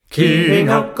King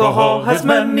Alcohol has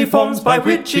many forms by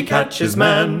which he catches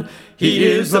men. He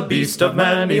is a beast of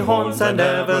many horns, and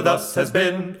ever thus has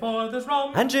been. For there's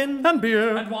rum, and gin, and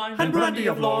beer, and wine, and brandy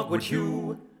of logwood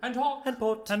hue, and hawk, and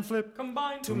port, and flip,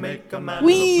 combined to make a man.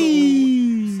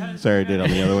 Whee! Sorry, I did on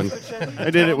the other one. I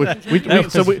did it with.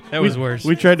 That was worse.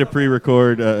 We tried to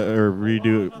pre-record or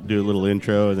do a little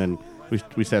intro, and then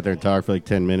we sat there and talked for like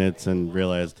 10 minutes and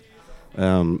realized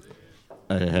I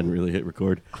hadn't really hit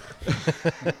record.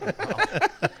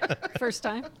 First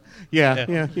time?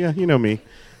 Yeah. You know me.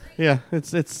 Yeah,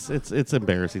 it's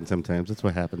embarrassing sometimes. That's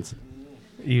what happens.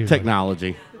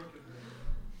 Technology.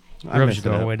 Rubs you the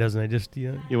wrong way, doesn't it? Just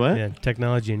You what? Yeah,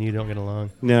 technology and you don't get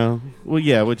along. No. Well,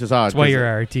 yeah, which is odd. That's why you're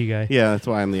our IT guy. Yeah, that's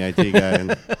why I'm the IT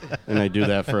guy, and I do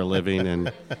that for a living.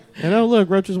 And oh, look,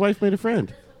 Roach's wife made a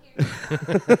friend.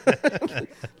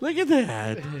 Look at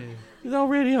that. He's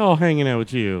already all hanging out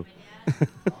with you.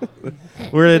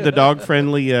 We're at the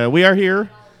dog-friendly. We are here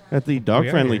at the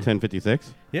dog-friendly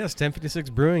 1056. Yes,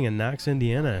 1056 Brewing in Knox,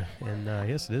 Indiana. And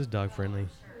yes, it is dog-friendly.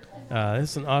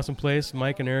 This is an awesome place.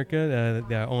 Mike and Erica,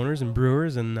 the owners and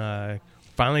brewers, and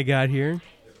finally got here.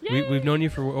 We've known you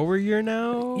for over a year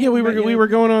now. Yeah, we were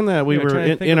going on that. We were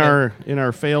in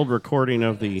our failed recording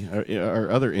of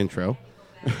our other intro.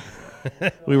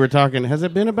 We were talking. Has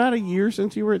it been about a year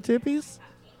since you were at Tippy's?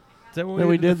 Is that when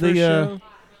we did the show?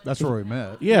 That's where we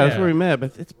met. Yeah, that's where we met.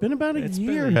 But it's been about a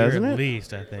year, hasn't it? At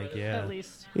least, I think. Yeah. At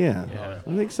least. Yeah,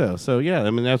 I think so. So yeah,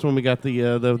 I mean that's when we got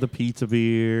the pizza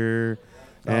beer.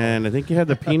 And I think you had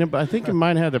the peanut butter. I think you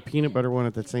might have had the peanut butter one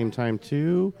at the same time,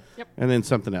 too. Yep. And then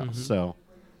something else. Mm-hmm.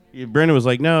 So Brenda was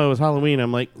like, no, it was Halloween.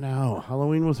 I'm like, no,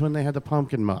 Halloween was when they had the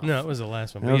pumpkin muff. No, it was the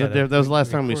last one. That was the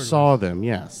last time we saw them,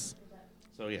 yes.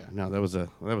 So, yeah, no, that was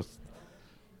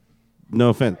no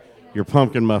offense. Your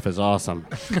pumpkin muff is awesome.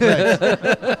 I'll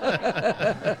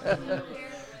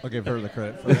give her the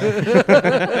credit for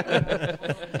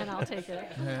that. And I'll take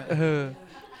it.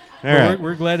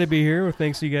 We're glad to be here. Well,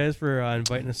 thanks to you guys for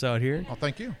inviting us out here. Oh,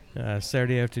 thank you.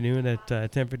 Saturday afternoon at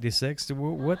 1056.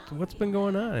 What's been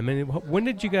going on? I mean, when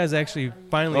did you guys actually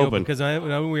finally open? Because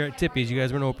when we were at Tippy's, you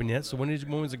guys weren't open yet. So when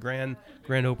was the grand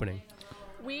opening?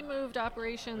 We moved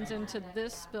operations into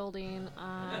this building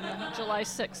on July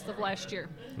 6th of last year.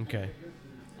 Okay.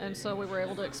 And so we were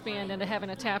able to expand into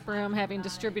having a tap room, having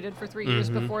distributed for 3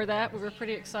 years before that. We were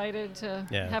pretty excited to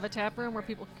have a tap room where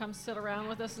people could come sit around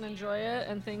with us and enjoy it,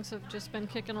 and things have just been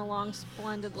kicking along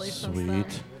splendidly since then.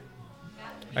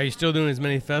 Are you still doing as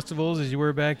many festivals as you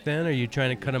were back then, or are you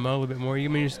trying to cut them out a little bit more? You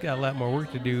just got a lot more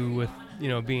work to do with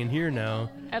being here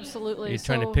now. Absolutely. Are you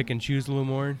trying to pick and choose a little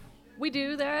more? We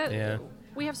do that. Yeah.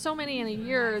 We have so many in a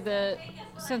year that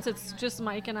since it's just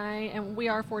Mike and I, and we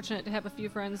are fortunate to have a few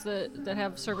friends that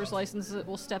have server's licenses that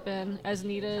will step in as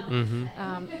needed.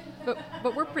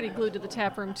 But we're pretty glued to the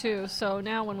tap room too. So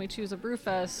now when we choose a brew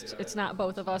fest, it's not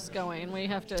both of us going. We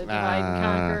have to divide and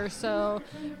conquer. So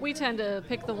we tend to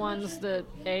pick the ones that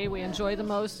A, we enjoy the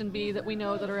most, and B, that we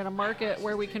know that are in a market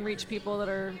where we can reach people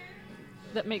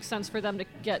that makes sense for them to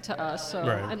get to us. So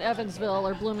in Evansville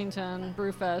or Bloomington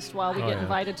Brewfest, while we get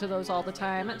invited to those all the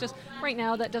time, it just right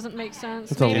now that doesn't make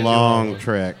sense. It's a long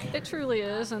trek. It truly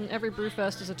is, and every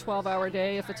Brewfest is a 12-hour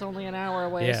day if it's only an hour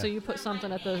away. Yeah. So you put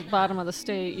something at the bottom of the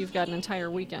state, you've got an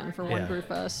entire weekend for one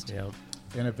Brewfest. Yeah.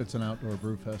 And if it's an outdoor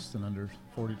Brewfest and under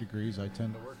 40 degrees, I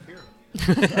tend to work here.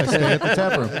 I stay at the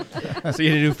tap room. So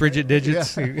you do frigid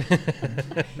digits? Yeah.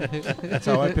 That's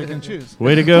how I pick and choose.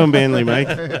 Way to go, Manly Mike.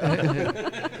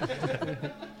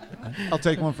 I'll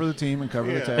take one for the team and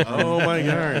cover the tap room. Oh, my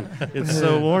God. It's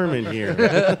so warm in here.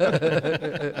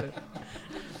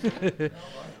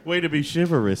 Way to be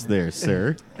chivalrous there,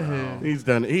 sir. He's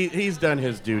done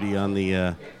his duty on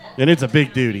the and it's a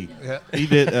big duty. Yeah. He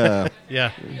did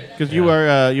because you were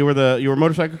a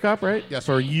motorcycle cop, right? Yes.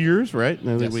 For years, right?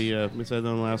 I think Yes. we said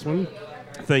on the last one.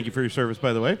 Thank you for your service,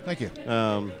 by the way. Thank you.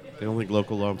 I don't think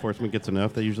local law enforcement gets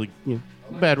enough. They usually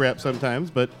bad rap sometimes,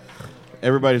 but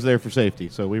everybody's there for safety,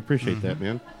 so we appreciate that,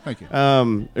 man. Thank you.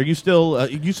 Are you still?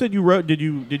 You said you wrote. Did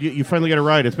you finally get a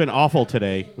ride? It's been awful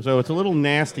today, so it's a little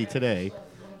nasty today.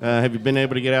 Have you been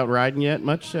able to get out riding yet?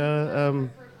 Much?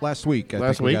 Last week.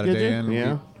 I think we got a day in.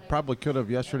 Yeah. Probably could have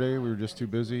yesterday. We were just too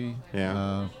busy.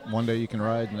 Yeah. One day you can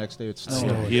ride, the next day it's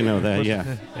snowing. You know that,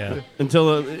 yeah.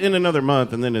 Until in another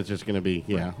month, and then it's just going to be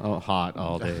hot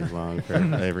all day long for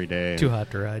every day. Too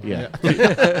hot to ride. Yeah.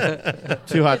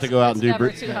 Too hot to go out and do.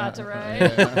 Too hot to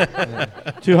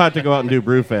ride. Too hot to go out and do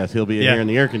Brewfest. He'll be in here in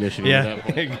the air conditioning. Yeah.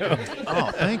 There you go.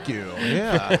 Oh, thank you.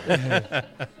 Yeah.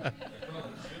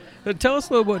 Tell us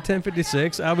a little about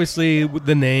 1056. Obviously,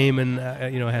 the name and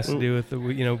has to do with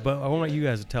the but I want you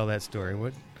guys to tell that story.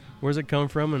 Where's it come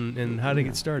from, and how did it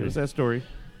get started? What's that story?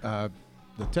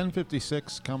 The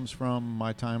 1056 comes from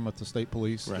my time with the state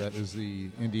police. Right. That is the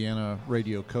Indiana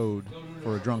radio code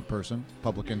for a drunk person,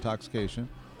 public intoxication.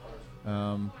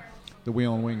 The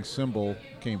wheel and wing symbol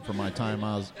came from my time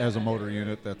as a motor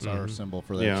unit. That's our symbol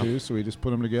for that too. So we just put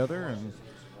them together and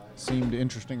seemed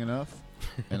interesting enough.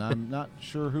 And I'm not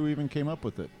sure who even came up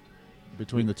with it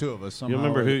between the two of us. You don't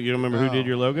remember who did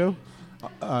your logo?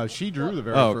 She drew the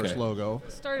very first logo.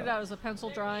 Started out as a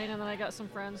pencil drawing, and then I got some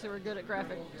friends who were good at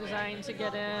graphic design to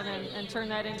get in and turn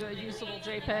that into a usable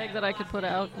JPEG that I could put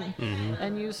out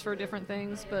and use for different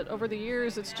things. But over the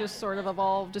years, it's just sort of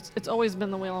evolved. It's always been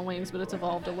the wheel and wings, but it's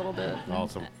evolved a little bit.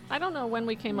 Awesome. I don't know when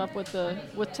we came up with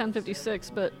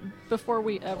 1056, but before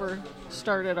we ever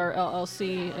started our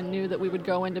LLC and knew that we would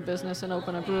go into business and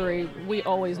open a brewery, we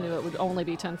always knew it would only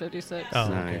be 1056. Oh,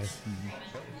 Nice. okay.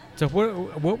 So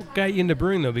what got you into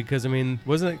brewing though? Because I mean,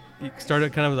 wasn't it you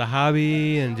started kind of as a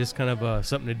hobby and just kind of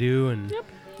something to do? And Yep.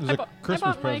 It was a Christmas I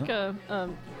bought present. Mike a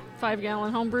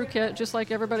 5-gallon homebrew kit, just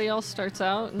like everybody else starts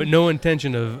out. but no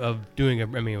intention of doing it.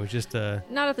 I mean, it was just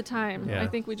Not at the time. Yeah. I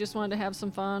think we just wanted to have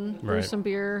some fun, brew Right. some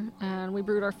beer, and we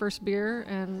brewed our first beer.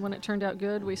 And when it turned out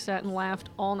good, we sat and laughed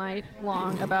all night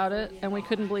long about it, and we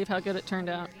couldn't believe how good it turned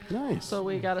out. Nice. So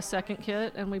we got a second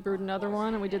kit, and we brewed another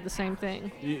one, and we did the same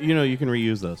thing. You know, you can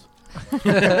reuse those. You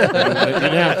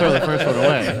didn't have to throw the first one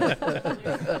away.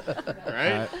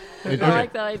 Right? I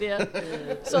like that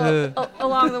idea. So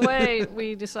along the way,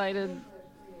 we decided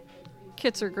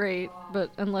kits are great,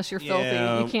 but unless you're filthy,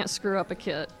 Yeah. you can't screw up a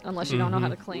kit unless you don't know how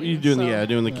to clean. You doing So-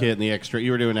 doing the kit and the extract.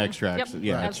 You were doing extracts. Yep,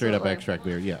 Yeah, straight up absolutely. extract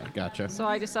beer. Yeah, gotcha. So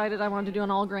I decided I wanted to do an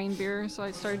all-grain beer, so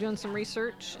I started doing some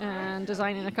research and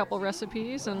designing a couple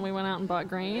recipes, and we went out and bought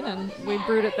grain, and we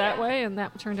brewed it that way, and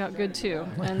that turned out good too.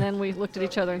 And then we looked at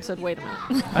each other and said, wait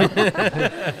a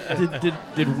minute.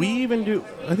 Did we even do?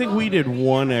 I think we did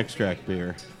one extract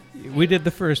beer, we did the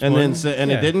first and one. then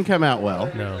Yeah. it didn't come out well.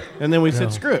 No. And then we No.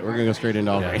 said, screw it, we're gonna go straight into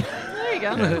all grain. There you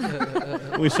go.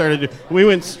 We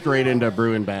went straight into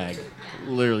brew and bag,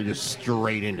 literally just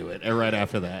straight into it, and right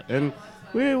after that, and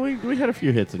we had a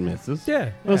few hits and misses. Yeah.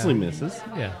 Mostly yeah. misses.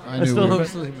 Yeah. I knew still- we were,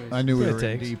 Mostly I knew we That's were what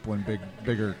it in takes. deep when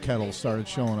bigger kettles started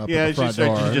showing up Yeah, at the front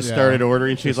door. she just Yeah. started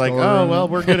ordering. She's Just like, ordering. "Oh well,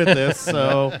 we're good at this."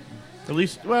 So, at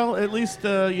least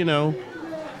you know,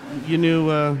 you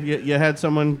knew you had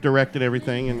someone directed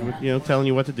everything and telling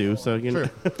you what to do. So you know,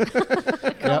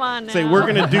 Come on now. say we're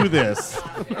gonna do this.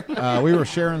 We were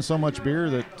sharing so much beer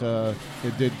that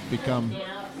it did become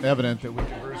evident that we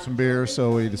could brew some beer,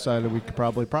 so we decided we could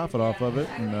probably profit off of it.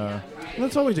 And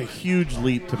That's always a huge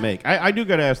leap to make. I do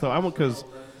got to ask though, because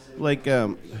like,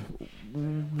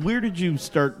 where did you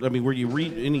start? I mean, were you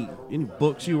read any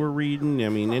books you were reading? I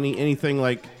mean, anything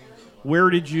like.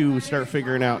 Where did you start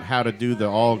figuring out how to do the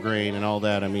all grain and all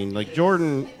that? I mean, like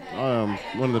Jordan, one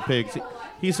of the pigs,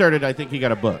 he started. I think he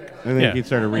got a book. I think he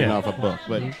started reading off a book.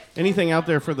 But anything out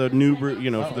there for the new brew,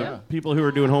 for the people who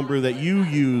are doing homebrew that you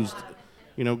used,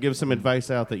 give some advice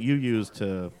out that you used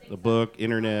to the book,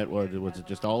 internet. Was it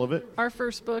just all of it? Our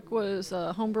first book was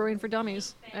Homebrewing for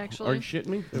Dummies, actually. Are you shitting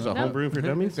me? There's a No. homebrew for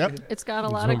dummies. Yep. It's got a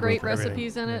lot homebrew of great for everything.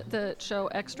 recipes in it that show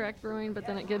extract brewing, but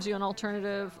then it gives you an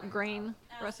alternative grain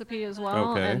recipe as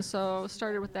well. Okay. And so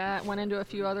started with that, went into a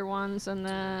few other ones, and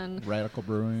then Radical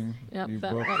Brewing. yep, new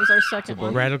that book. was our second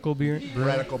one. Radical beer.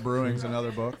 Radical Brewing's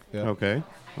another book. Yeah. Okay,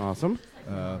 awesome.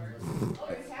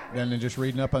 Then just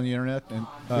reading up on the internet,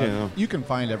 and you can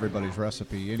find everybody's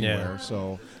recipe anywhere.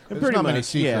 So there's Pretty not much, many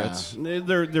secrets. Yeah.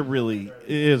 They're really.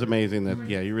 It is amazing that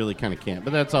you really kind of can't.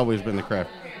 But that's always been the craft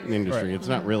industry. Right. It's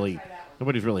not really.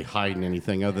 Nobody's really hiding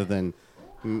anything other than,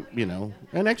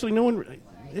 And actually, no one.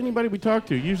 Anybody we talk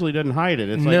to usually doesn't hide it.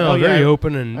 It's like, No, oh, very yeah,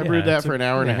 open and I brewed that it's for an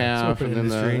hour and a it's half, open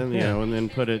and then industry. and then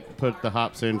put the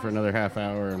hops in for another half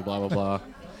hour, and blah blah blah.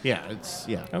 Yeah,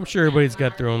 I'm sure everybody's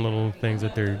got their own little things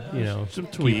that they're Some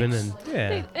keeping tweaks. and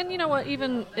yeah. And you know what?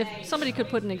 Even if somebody could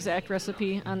put an exact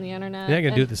recipe on the internet, They're not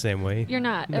gonna do it and the same way. You're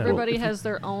not. No. Everybody has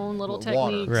their own little Well,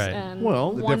 water. techniques Right. and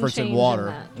Well, the one difference in change water.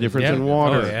 that. difference Yeah. in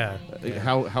water. Oh, yeah.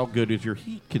 How good is your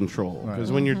heat control? Right.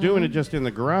 Because when you're doing it just in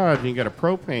the garage, and you got a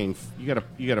propane, you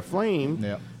got a flame.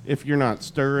 Yeah. If you're not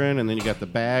stirring, and then you got the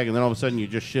bag, and then all of a sudden you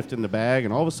just shift in the bag,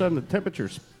 and all of a sudden the temperature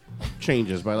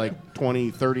changes by like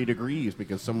 20, 30 degrees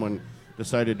because someone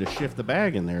decided to shift the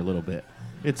bag in there a little bit.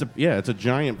 It's a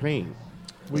giant pain.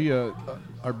 We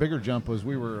our bigger jump was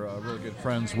we were really good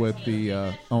friends with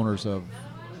the owners of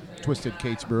Twisted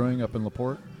Kate's Brewing up in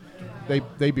LaPorte.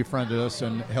 They befriended us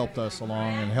and helped us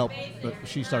along and helped.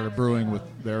 She started brewing with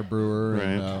their brewer,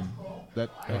 and Right. that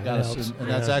that got us. helps. And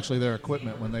that's Yeah. actually their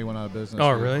equipment when they went out of business.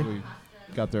 Oh, We- really? We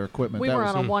got their equipment. We were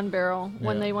on a 1-barrel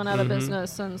when they went out of Mm-hmm.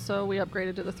 business, and so we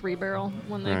upgraded to the 3-barrel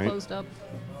when they closed up.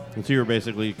 And so you were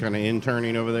basically kind of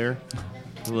interning over there,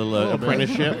 a little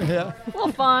apprenticeship. Yeah. A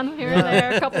little fun here and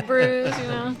there, a couple brews,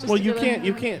 just Well, to you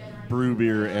get can't brew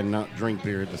beer and not drink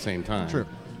beer at the same time. True.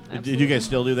 Did you guys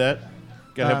still do that?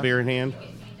 Got to have beer in hand?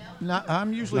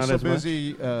 I'm usually Not so as much?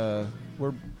 busy.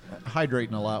 We're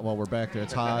hydrating a lot while we're back there.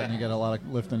 It's hot and you got a lot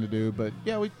of lifting to do. But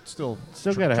yeah, we still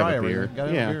gotta try have a beer. everything.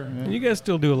 Gotta Yeah. have a beer. And you guys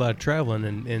still do a lot of traveling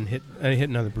and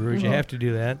hitting other breweries. You have to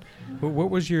do that. What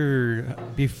was your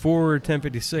before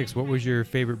 1056? What was your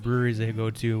favorite breweries that you go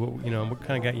to? What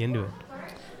kind of got you into it?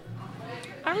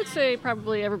 I would say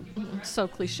probably so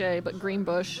cliche, but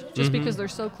Greenbush, just because they're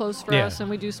so close for us, and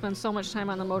we do spend so much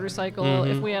time on the motorcycle.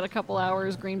 If we had a couple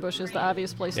hours, Greenbush is the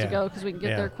obvious place to go because we can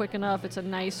get there quick enough. It's a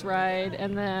nice ride,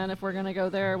 and then if we're gonna go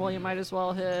there, well, you might as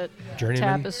well hit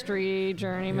Tapestry,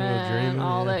 Journeyman,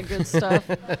 all that good stuff.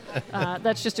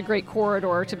 That's just a great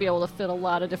corridor to be able to fit a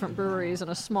lot of different breweries in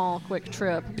a small, quick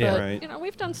trip. But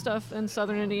we've done stuff in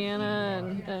Southern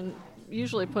Indiana and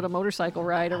usually put a motorcycle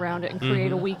ride around it and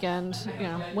create a weekend,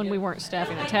 when we weren't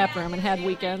staffing a tap room and had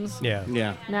weekends. Yeah.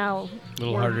 Now, A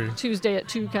little we're harder. Tuesday at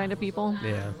 2 kind of people.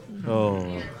 Yeah.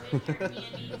 Oh.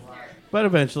 But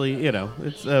eventually,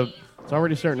 it's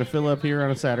already starting to fill up here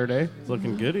on a Saturday. It's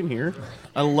looking good in here.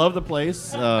 I love the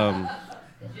place.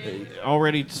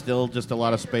 Already still just a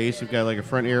lot of space. We've got like a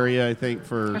front area, I think,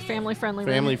 for A family-friendly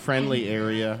room. family-friendly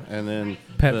area, and then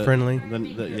Pet-friendly?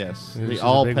 Yes, This the is a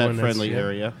all big one pet-friendly that's-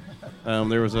 area.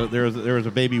 There was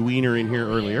a baby wiener in here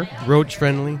earlier. Roach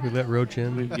friendly. We let Roach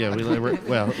in. Yeah, we let roach,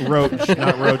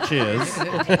 not roaches.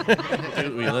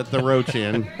 We let the roach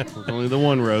in. Only the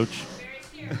one roach.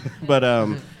 But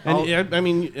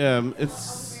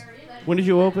it's. When did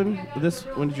you open this?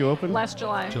 When did you open? Last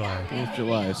July. It was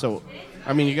July. So,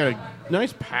 you got a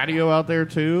nice patio out there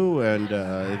too, and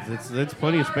it's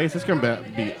plenty of space. It's going to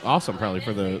be awesome probably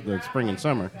for the spring and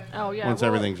summer. Oh, yeah. Once well,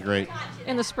 everything's great.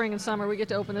 In the spring and summer, we get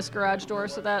to open this garage door,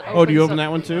 so that Oh, do you opens open up-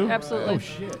 that one too? Absolutely. Oh,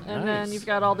 shit. And Nice. then you've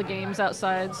got all the games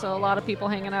outside, so a lot of people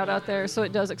hanging out there, so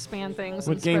it does expand things.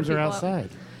 What and spread games are people out. outside?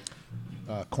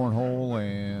 Cornhole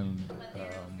and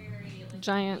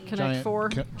Giant Connect 4.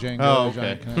 Django. Oh, okay.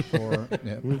 Giant Connect 4.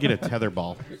 We can get a tether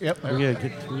ball. Yep. We can get a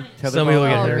tether Somebody will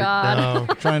ball. get Oh, hurt. God.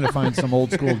 No. Trying to find some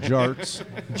old school jarts.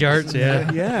 Jarts,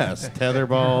 yeah. Yes,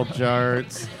 tetherball,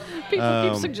 jarts. People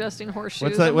keep suggesting horseshoes.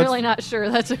 what's that- I'm what's- really not sure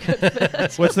that's a good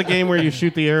fit. What's the game where you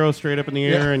shoot the arrow straight up in the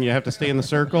air and you have to stay in the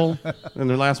circle, and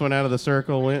the last one out of the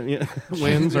circle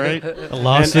wins, right? A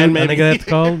lawsuit, And I think maybe- that's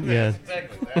called. Yeah.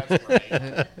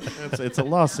 It's a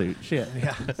lawsuit. Shit.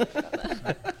 Yeah.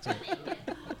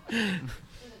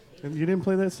 And you didn't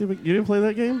play that You didn't play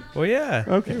that game? Well, yeah.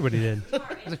 Okay. Everybody did.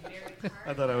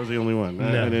 I thought I was the only one.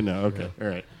 I No. didn't know. Okay. All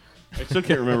right. I still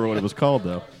can't remember what it was called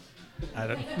though. I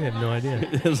have no idea.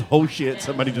 It was shit.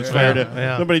 Somebody just fired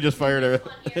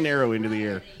an arrow into the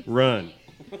air. Run.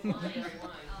 Well,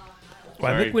 I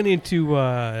Sorry. think we need to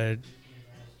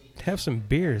have some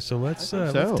beer. So let's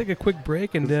take a quick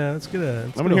break and let's get a.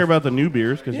 I'm gonna hear about the new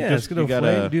beers because let's get a got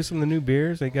flight, do some of the new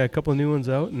beers. They got a couple of new ones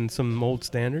out and some old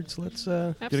standards. Let's get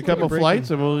a Absolutely. couple break flights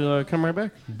and we'll come right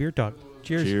back. beer talk.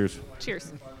 Cheers. Cheers.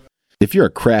 Cheers. If you're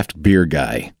a craft beer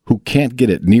guy who can't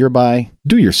get it nearby,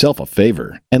 do yourself a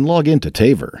favor and log into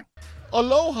Taver.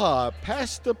 Aloha,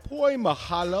 Pastor Poi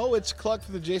Mahalo. It's Cluck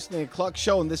for the Jason and Cluck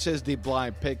Show, and this is the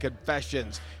Blind Pig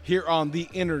Confessions here on the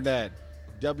internet.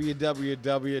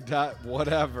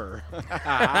 www.whatever.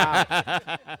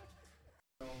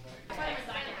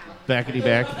 Backity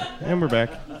back, and we're back.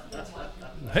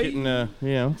 Hey.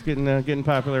 It's getting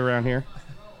popular around here.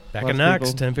 Back Lots in of Knox,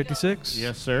 people. 1056.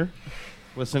 Yes, sir.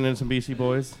 Listening to some BC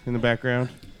Boys in the background.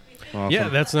 Awesome. Yeah,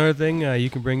 that's another thing. You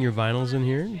can bring your vinyls in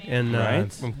here, and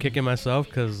Right. I'm kicking myself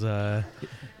because he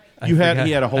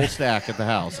had a whole stack at the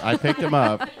house. I picked him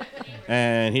up,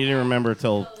 and he didn't remember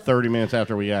till 30 minutes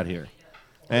after we got here.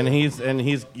 And he's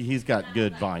got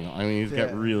good vinyl. I mean, he's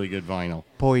got really good vinyl.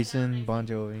 Poison, Bon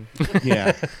Jovi.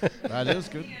 Yeah. That is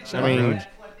good.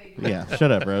 Yeah.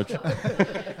 Shut up, Roach.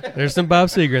 There's some Bob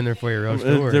Seger in there for you, Roach.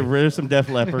 Don't worry. There's some Def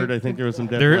Leppard. I think there was some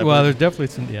Def Leppard. Well, there's definitely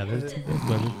some. Yeah, there's some Def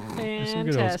Leppard. There's some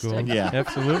good old school. Fantastic. Yeah.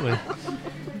 Absolutely.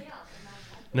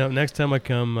 No, next time I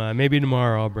come, maybe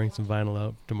tomorrow I'll bring some vinyl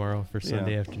out tomorrow for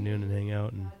Sunday afternoon and hang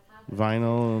out. And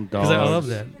Vinyl and dogs. because I love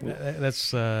that.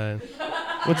 That's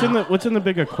What's in the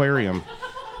big aquarium?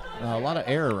 A lot of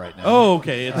air right now. Oh,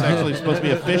 okay. It's actually supposed to be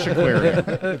a fish aquarium.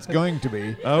 It's going to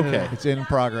be. Okay. It's in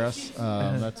progress.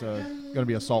 That's going to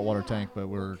be a saltwater tank, but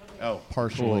we're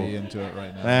partially cool. into it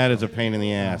right now. That is a pain in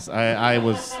the ass. I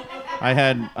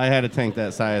had a tank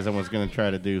that size and was going to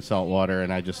try to do saltwater,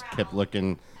 and I just kept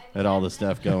looking at all the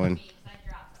stuff going.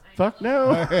 Fuck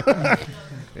no.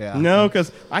 Yeah. No,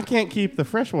 because I can't keep the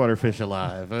freshwater fish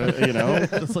alive.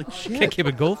 It's like shit. Can't keep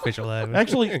a goldfish alive.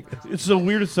 Actually, it's so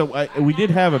weird. So we did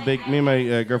have a big. Me and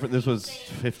my girlfriend. This was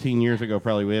 15 years ago,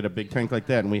 probably. We had a big tank like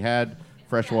that, and we had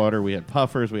freshwater. We had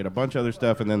puffers. We had a bunch of other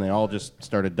stuff, and then they all just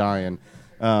started dying.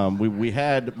 We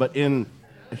had, but I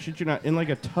shit you not, in like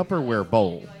a Tupperware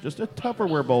bowl, just a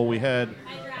Tupperware bowl, we had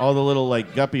all the little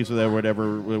like guppies or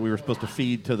whatever we were supposed to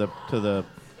feed to the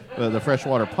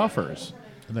freshwater puffers.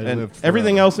 And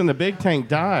everything else in the big tank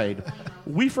died.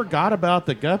 We forgot about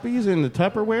the guppies in the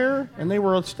Tupperware, and they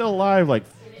were still alive like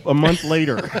a month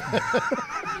later.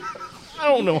 I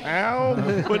don't know how,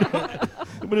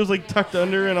 but it was like tucked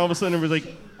under, and all of a sudden it was like,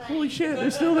 holy shit,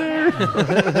 they're still there.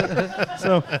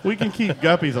 So we can keep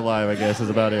guppies alive, I guess, is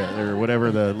about it, or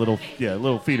whatever the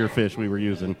little feeder fish we were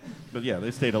using. But yeah,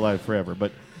 they stayed alive forever.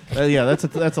 But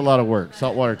that's a lot of work.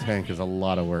 Saltwater tank is a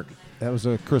lot of work. That was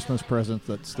a Christmas present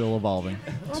that's still evolving.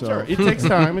 It takes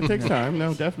time. It takes time.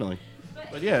 No, definitely.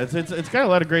 But yeah, it's got a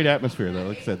lot of great atmosphere though.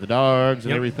 Like I said, the dogs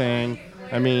and everything.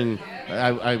 I mean,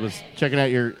 I was checking out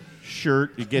your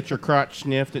shirt. You get your crotch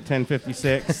sniffed at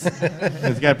 10:56.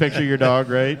 It's got a picture of your dog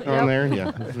on there.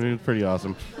 Yeah, it's pretty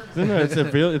awesome.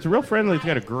 It's real friendly. It's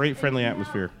got a great friendly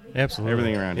atmosphere. Absolutely.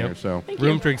 Everything around here. So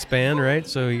room to expand, right?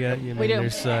 So you got we do.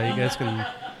 There's you guys can.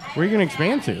 Where are you going to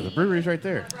expand to? The brewery's right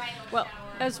there. Well,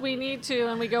 as we need to,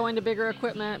 and we go into bigger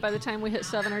equipment, by the time we hit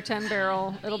 7 or 10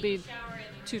 barrel, it'll be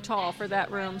too tall for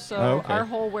that room. So our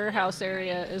whole warehouse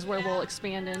area is where we'll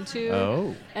expand into.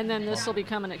 Oh. And then this will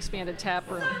become an expanded tap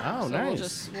room. Oh, so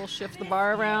nice. We'll shift the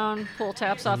bar around, pull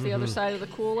taps off the other side of the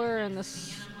cooler, and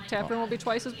this tap room will be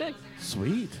twice as big.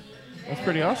 Sweet. That's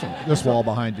pretty awesome. This wall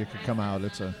behind you could come out.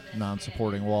 It's a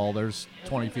non-supporting wall. There's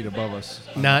 20 feet above us.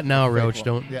 Not now, Roach.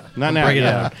 Don't. Yeah. Not now. Bring it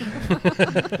Yeah.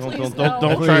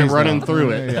 Don't try running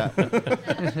through it. Yeah.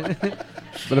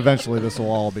 But eventually this will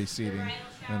all be seating,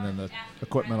 and then the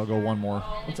equipment will go one more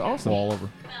That's awesome. wall over.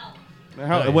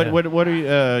 What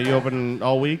are you open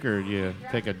all week, or do you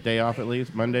take a day off at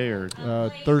least, Monday or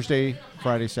Thursday,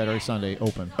 Friday, Saturday, Sunday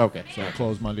open. Okay. So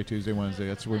close Monday, Tuesday, Wednesday.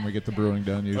 That's when we get the brewing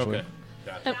done usually. Okay.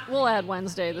 And we'll add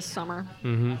Wednesday this summer.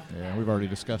 Mm-hmm. Yeah, we've already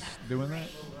discussed doing that.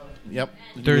 Yep.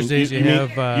 Thursdays you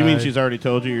have. You mean she's already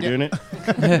told you you're doing it,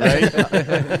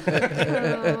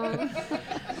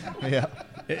 right? Yeah.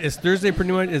 Is Thursday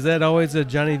pretty much? Is that always a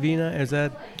Johnny Vina? Is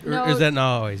that not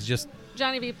always just?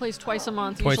 Johnny V plays twice a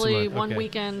month, Twice a usually month, one okay.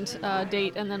 weekend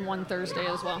date and then one Thursday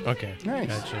as well. Okay. Nice.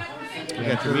 Gotcha. You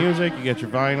got your music, you got your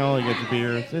vinyl, you got your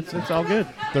beer. It's all good.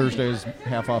 Thursday's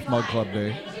half off Mug Club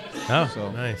Day. Oh,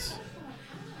 So- nice.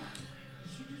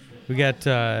 We got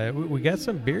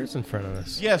some beers in front of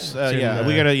us. Yes. We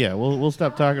gotta. Yeah. We'll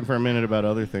stop talking for a minute about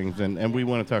other things, and we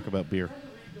want to talk about beer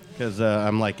because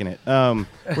I'm liking it.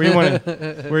 Where you want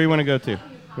to go to?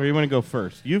 Where you want to go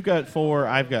first? You've got 4.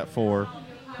 I've got 4.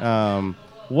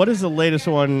 What is the latest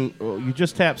one? You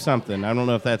just tapped something. I don't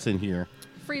know if that's in here.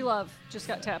 Free Love just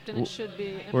got tapped, and it should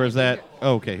be. Where is that?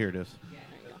 Oh, okay, here it is.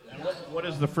 What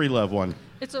is the Free Love one?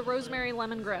 It's a rosemary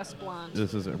lemongrass blonde.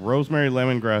 This is a rosemary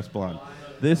lemongrass blonde.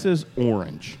 This is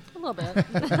orange. A little bit.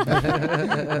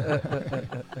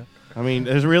 I mean,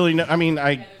 there's really no. I mean,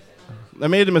 I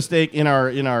made a mistake in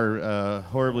our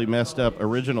horribly messed up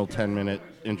original 10-minute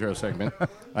intro segment.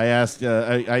 I asked.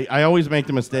 I always make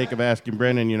the mistake of asking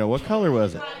Brendan. What color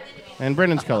was it? And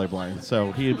Brendan's colorblind,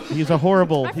 so he's a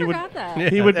horrible. I forgot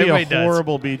that. He would be a everybody does.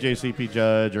 horrible BJCP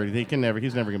judge, or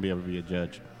he's never going to be able to be a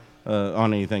judge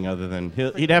on anything other than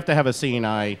he'd have to have a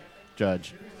CNI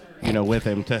judge, with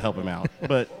him to help him out.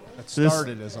 But It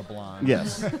started as a blonde.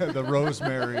 Yes. The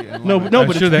rosemary and No, lemon.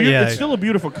 but sure it's still a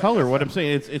beautiful color. What I'm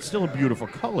saying, it's still a beautiful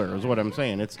color, is what I'm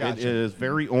saying. It Gotcha. is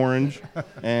very orange,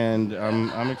 and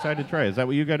I'm excited to try it. Is that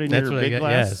what you got in That's your what big I got.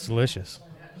 glass? Yeah, it's delicious.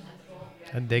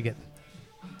 I dig it.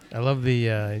 I love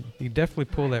the. You definitely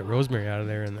pull that rosemary out of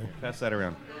there in the Pass that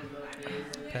around.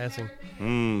 passing.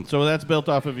 So that's built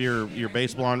off of your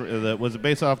base blonde. Was it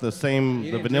based off the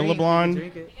vanilla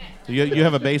blonde? You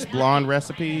have a base blonde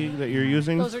recipe that you're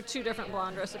using? Those are 2 different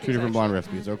blonde recipes. Two different blonde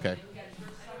recipes. Okay.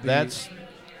 That's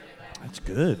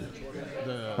good.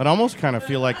 I'd almost kind of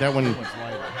feel like that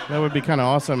would be kind of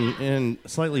awesome and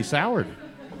slightly soured.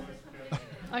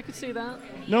 I could see that.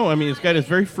 No, I mean it's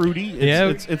very fruity.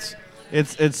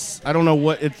 It's I don't know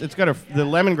what it's got the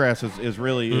lemongrass is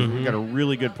really got a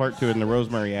really good part to it, and the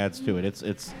rosemary adds to it.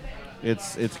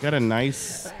 It's got a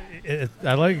nice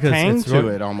I like it tang because to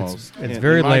it almost. It's in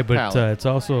very my light, but palate.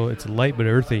 it's light but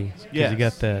earthy. 'Cause Yes. you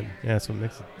got that. Yeah, that's what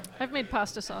makes it. I've made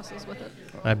pasta sauces with it.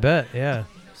 I bet. Yeah.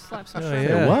 Slap some Oh, shrimp.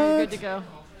 yeah. What? You're good to go.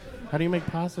 How do you make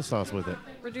pasta sauce with it?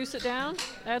 Reduce it down.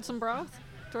 Add some broth.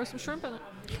 Throw some shrimp in it.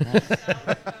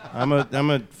 I'm a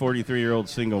 43-year-old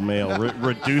single male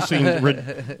reducing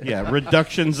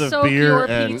reductions of Soak beer your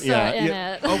and pizza in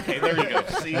it. Okay, there you go.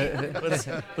 See,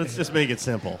 let's just make it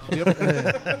simple.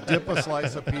 Dip a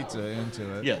slice of pizza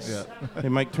into it. Yes. Yeah. Hey,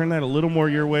 Mike, turn that a little more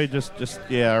your way. Just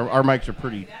our mics are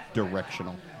pretty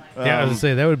directional. Yeah, I was gonna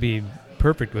say that would be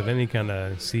perfect with any kind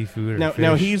of seafood or fish.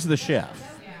 Now he's the chef.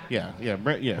 Yeah,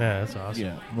 that's awesome.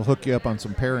 Yeah. We'll hook you up on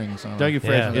some pairings. Dougie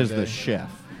Fresh is the chef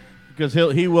because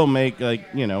he will make I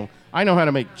know how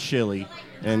to make chili,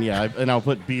 and I'll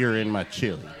put beer in my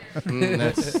chili.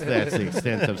 That's the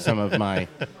extent of some of my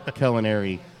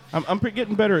culinary. I'm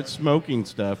getting better at smoking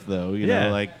stuff though.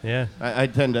 I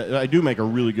do make a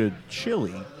really good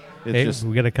chili. It's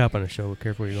we got a cop on the show. Be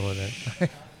careful where you go with that.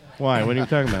 Why? What are you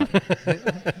talking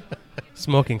about?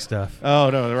 Smoking stuff.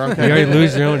 Oh, no, the wrong kind. You already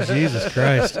lose your own. Jesus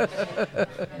Christ.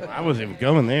 I wasn't even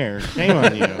going there. Shame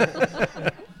on you.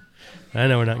 I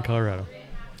know we're not in Colorado.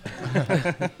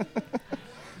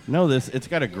 No, it's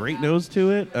got a great nose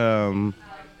to it.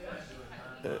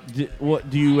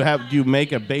 Do you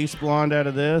make a base blonde out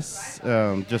of this?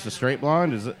 Just a straight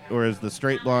blonde? Is the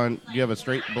straight blonde? Do you have a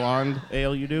straight blonde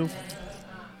ale you do?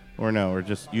 Or no, or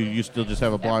just you still just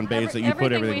have a blonde base that you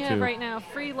put everything we to? have right now,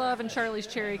 Free Love and Charlie's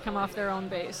Cherry come off their own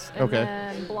base, and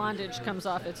then Blondage comes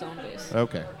off its own base.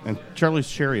 Okay, and Charlie's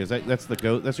Cherry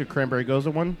that's your cranberry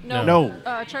goza one? No.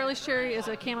 Charlie's Cherry is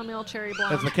a chamomile cherry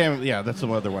blonde. That's the that's the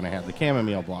other one I had, the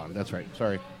chamomile blonde. That's right.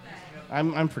 Sorry,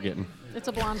 I'm forgetting. It's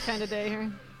a blonde kind of day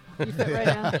here. You fit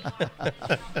right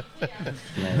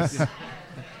in. Nice.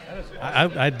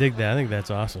 I dig that. I think that's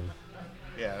awesome.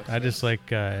 Yeah, I just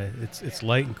like it's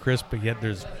light and crisp, but yet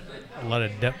there's a lot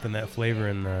of depth in that flavor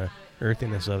and the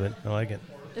earthiness of it. I like it.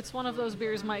 It's one of those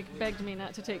beers Mike begged me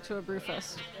not to take to a brew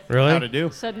fest. Really? How'd it do?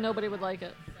 Said nobody would like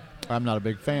it. I'm not a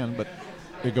big fan, but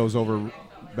it goes over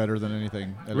better than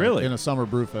anything. Really? In a summer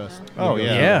brew fest. Oh,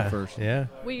 yeah. First. Yeah.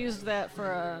 We used that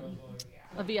for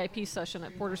a VIP session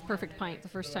at Porter's Perfect Pint the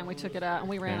first time we took it out, and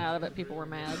we ran out of it. People were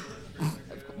mad.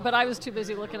 But I was too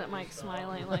busy looking at Mike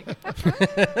smiling like,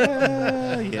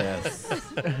 yes.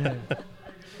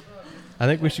 I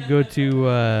think we should go to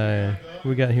what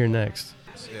we got here next.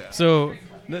 Yeah. So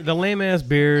the lame-ass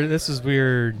beer, this is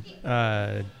weird.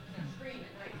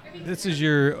 This is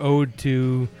your ode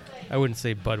to, I wouldn't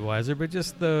say Budweiser, but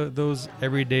just those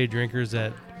everyday drinkers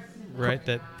that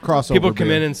crossover people come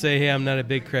beer. in and say, hey, I'm not a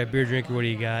big craft beer drinker. What do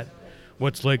you got?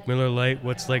 What's like Miller Lite?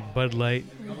 What's like Bud Light?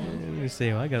 And we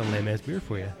say, well, I got a lame-ass beer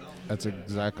for you. That's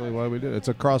exactly why we did it. It's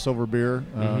a crossover beer.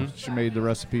 She made the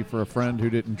recipe for a friend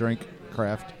who didn't drink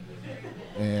craft.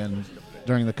 And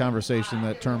during the conversation,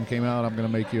 that term came out, I'm going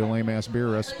to make you a lame-ass beer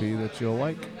recipe that you'll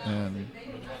like. And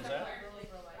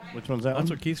which one's that That's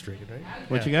one? what Keith's drinking, right?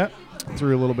 What you got?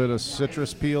 threw a little bit of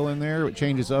citrus peel in there. It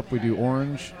changes up. We do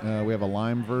orange. We have a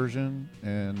lime version,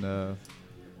 and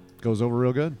goes over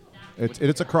real good.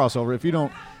 It's a crossover. If you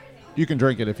don't, you can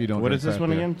drink it if you don't. What is this craft one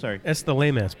beer. again? Sorry. That's the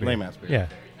lame-ass beer. Lame-ass beer. Yeah.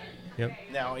 Yep.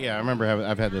 Now, yeah, I remember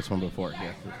I've had this one before.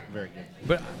 Yeah, it's very good.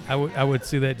 But I would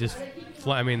see that just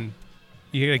fly. I mean,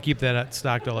 you got to keep that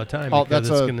stocked all the time. Oh, because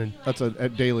that's a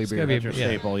daily beer. Be That's your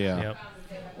staple, yeah. Yep.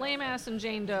 Lame Ass and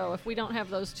Jane Doe. If we don't have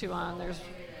those two on, there's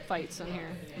fights in here.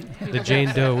 The Jane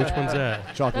Doe. Which one's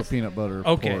that? Chocolate peanut butter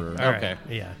Okay. porter. All right. Okay.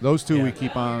 Yeah. Those two Yeah. we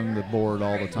keep on the board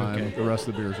all the time. Okay. The rest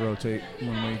of the beers rotate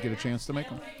when we get a chance to make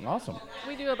them. Awesome.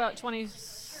 We do about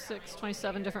 26,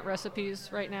 27 different recipes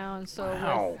right now, and so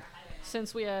Wow.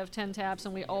 since we have 10 taps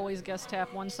and we always guest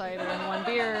tap one cider and one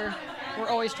beer, we're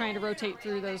always trying to rotate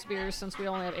through those beers since we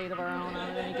only have 8 of our own on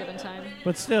at any given time.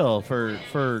 But still,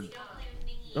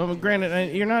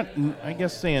 granted, you're not, I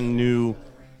guess, saying new.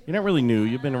 You're not really new.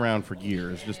 You've been around for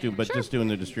years, just doing the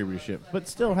distributorship. But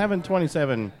still, having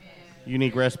 27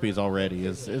 unique recipes already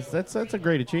that's a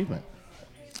great achievement.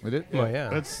 It is. Well, yeah.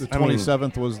 That's The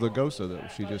 27th was the Gosa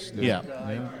that she just did.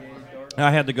 Yeah. I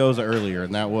had the Goza earlier,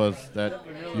 and that was that.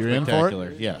 You're in for it?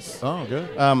 spectacular. Yes. Oh, good.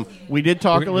 We did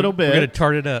talk a little bit. We're gonna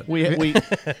tart it up.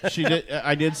 She did.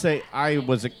 I did say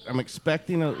I'm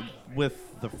expecting with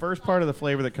the first part of the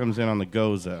flavor that comes in on the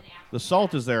Goza. The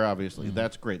salt is there, obviously.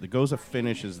 That's great. The Goza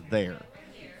finish is there.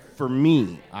 For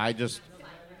me, I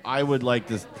would like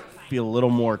to feel a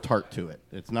little more tart to it.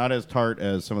 It's not as tart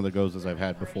as some of the Gozas I've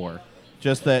had before.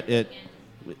 Just that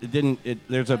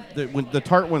when the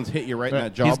tart ones hit you right in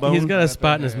that jawbone. He's got a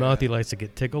spot in his mouth he likes to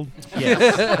get tickled.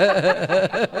 Yes.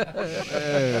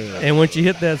 And once you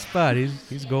hit that spot,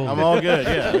 he's golden. I'm all good,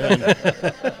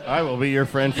 yeah. I will be your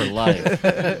friend for life.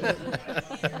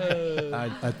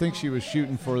 I think she was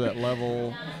shooting for that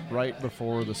level right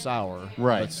before the sour,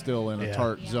 right? But still in a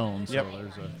tart zone. So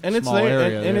there's a and small it's there,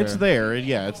 area and there. it's there.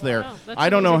 Yeah, it's there. Oh, I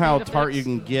don't know how to tart fix. you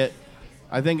can get.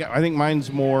 I think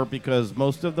mine's more because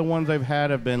most of the ones I've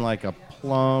had have been like a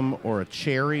plum or a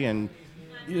cherry, and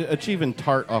achieving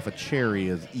tart off a cherry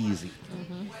is easy.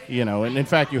 You know, and in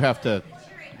fact, you have to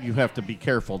be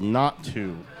careful not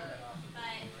to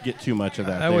get too much of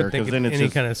that. I would think then it's any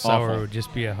just kind of sour awful. would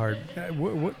just be a hard.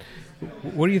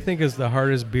 What do you think is the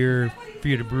hardest beer for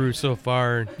you to brew so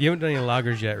far? You haven't done any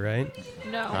lagers yet, right?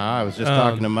 No. I was just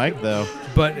talking to Mike though.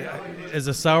 But is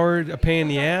a sour a pain in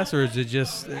the ass, or is it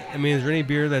just? I mean, is there any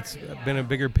beer that's been a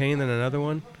bigger pain than another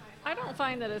one? I don't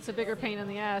find that it's a bigger pain in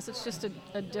the ass. It's just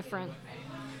a different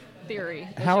theory.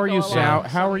 as How are go you along.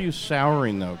 How are you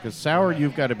souring though? Because sour,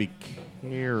 you've got to be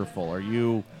careful. Are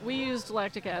you We used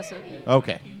lactic acid.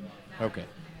 okay?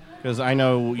 Because I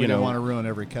know We don't want to ruin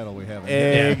every kettle we have.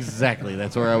 Exactly.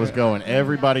 That's where I was going.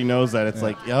 Everybody knows that. It's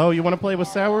like, oh, you want to play with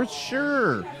sours?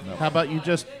 Sure. How about you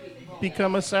just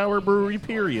become a sour brewery,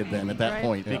 period, then, at that Right.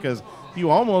 point? Because you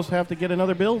almost have to get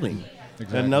another building,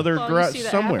 another Well, you garage see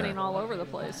that somewhere. happening all over the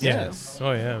place. Yes.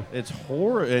 Oh yeah. It's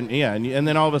horrible. And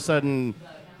then all of a sudden,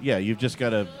 you've just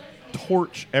got to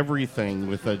torch everything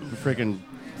with a freaking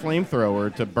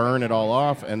flamethrower to burn it all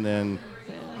off, and then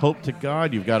hope to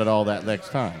God you've got it all that next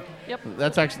time. Yep.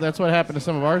 That's what happened to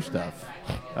some of our stuff.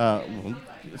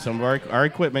 Some of our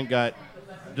equipment got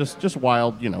just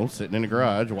wild, sitting in a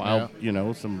garage,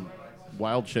 some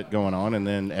wild shit going on, and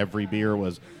then every beer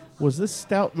was this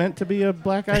stout meant to be a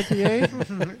black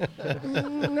IPA?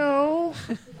 No.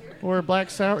 Or a black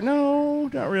sour? No,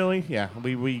 not really. Yeah,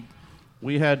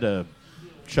 we had to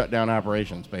shut down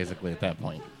operations basically at that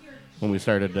point when we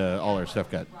started. All our stuff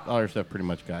pretty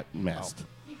much got messed,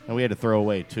 and we had to throw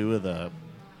away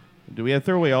we had to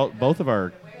throw away both of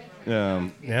our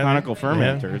conical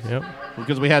fermenters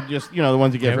because we had just the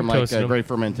ones you get from like great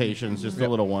fermentations, just the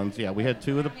little ones. Yeah, we had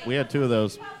two of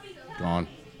those gone.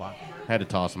 Wow. Had to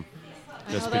toss them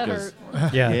just that because.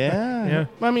 hurt. Yeah.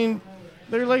 I mean,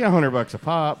 they're like $100 a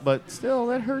pop, but still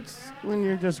that hurts when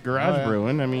you're just garage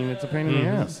brewing. I mean, it's a pain in the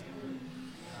ass.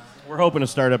 We're hoping to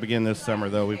start up again this summer,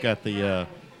 though. We've got the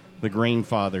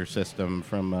Grainfather system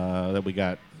from that we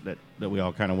got that we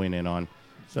all kind of went in on.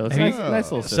 So it's a nice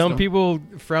little system. Some people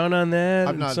frown on that.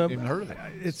 I've not some, even heard of it.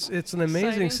 It's an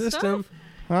amazing Exciting system. stuff.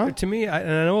 Huh? To me, and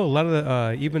I know a lot of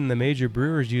the even the major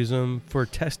brewers use them for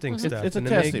testing stuff. It's a and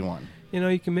testing one.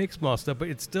 You can make small stuff, but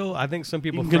it's still. I think some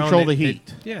people You can frown control it- the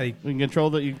heat. You We can control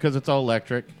because it's all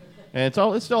electric, and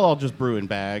it's still all just brew and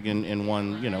bag in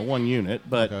one one unit.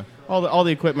 But all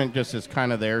the equipment just is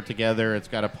kind of there together. It's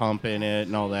got a pump in it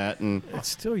and all that, and it's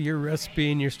still your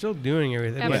recipe, and you're still doing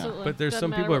everything. Absolutely. But there's Doesn't some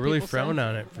matter people that what really people frown say.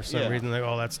 on it for some reason. Like,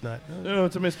 oh, that's not. oh,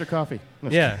 it's a Mr. Coffee.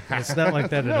 Yeah, it's not like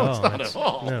that at No, all. it's not at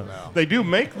all. No. They do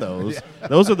make those.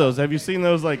 Those are those. Have you seen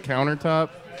those like countertop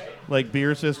like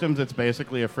beer systems? It's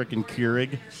basically a freaking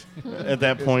Keurig. At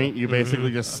that point, you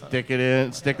basically just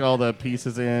stick all the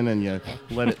pieces in, and you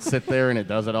let it sit there, and it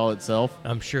does it all itself.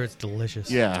 I'm sure it's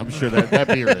delicious. Yeah, I'm sure that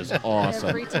beer is awesome.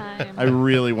 Every time. I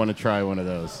really want to try one of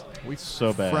those. We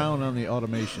so bad. frown on the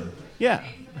automation Yeah.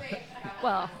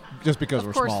 Well, just because of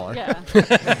we're course, smaller. yeah.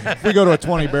 If we go to a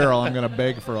 20 barrel, I'm going to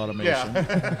beg for automation.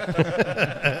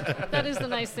 That is the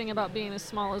nice thing about being as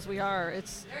small as we are.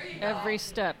 It's every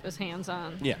step is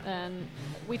hands-on. Yeah. And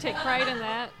we take pride in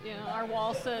that. Our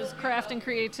wall says craft and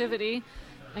creativity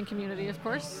and community, of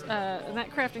course. And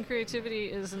that craft and creativity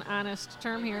is an honest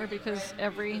term here because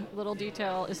every little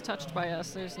detail is touched by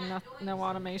us. There's no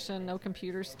automation, no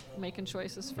computers making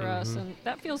choices for us. And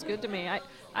that feels good to me.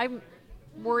 I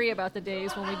worry about the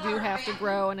days when we do have to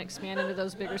grow and expand into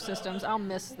those bigger systems. I'll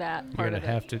miss that You're part gonna of it.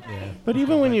 have to. Yeah. But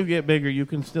even when you get bigger, you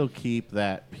can still keep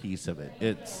that piece of it.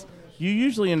 You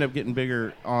usually end up getting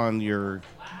bigger on your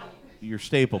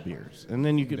staple beers, and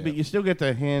then but you still get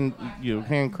to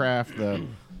handcraft the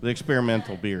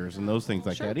experimental beers and those things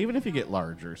like that, even if you get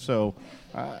larger. So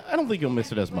I don't think you'll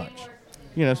miss it as much.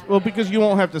 Because you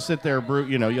won't have to sit there brew.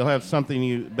 You'll have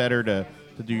something better to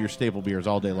do your staple beers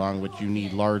all day long, which you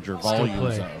need larger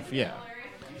volumes of. Yeah.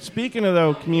 Speaking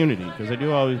of community, because I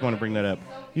do always want to bring that up.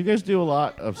 You guys do a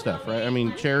lot of stuff, right? I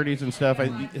mean, charities and stuff.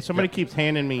 Somebody keeps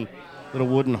handing me little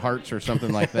wooden hearts or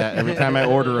something like that every time I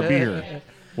order a beer.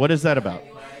 What is that about?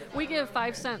 We give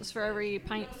 5 cents for every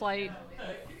pint flight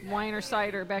wine or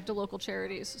cider back to local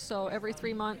charities. So every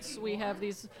 3 months we have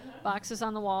these boxes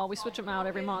on the wall. We switch them out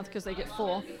every month because they get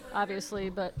full, obviously,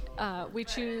 but we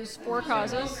choose 4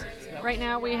 causes. Right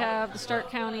now we have the Stark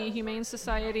County Humane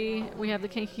Society, we have the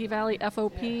Kankakee Valley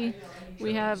FOP,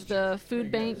 we have the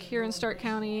Food Bank here in Stark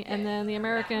County, and then the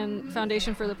American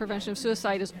Foundation for the Prevention of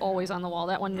Suicide is always on the wall.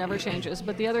 That one never changes,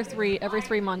 but the other 3, every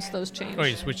 3 months those change. Oh,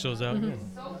 you switch those out?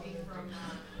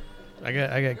 I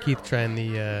got Keith trying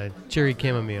the cherry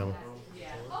chamomile.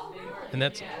 And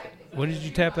that's, when did you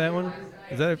tap that one?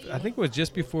 Is that I think it was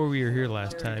just before we were here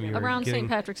last time. You Around were getting, St.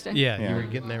 Patrick's Day. Yeah, you were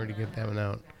getting there to get that one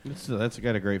out. That's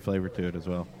got a great flavor to it as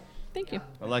well. Thank you.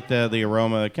 I like the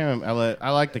aroma. I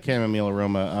like the chamomile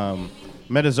aroma.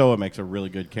 Metazoa makes a really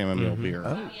good chamomile beer.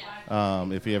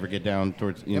 If you ever get down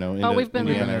towards, into we've been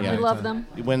Indiana, there. We love them.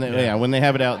 When they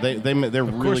have it out, they're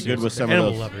really good with some of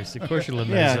animal those. Lovers. Of course you love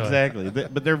Yeah, Metazoa. exactly.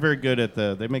 But they're very good at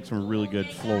they make some really good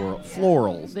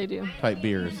florals. They do. Type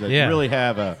beers that really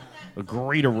have a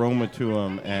great aroma to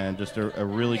them and just a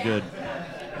really good,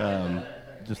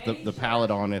 just the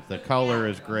palate on it. The color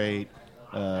is great.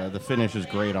 The finish is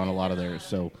great on a lot of theirs.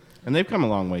 So, and they've come a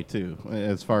long way too,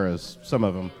 as far as some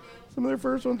of them. Some of their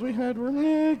first ones we had were,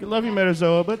 love you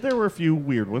Metazoa, but there were a few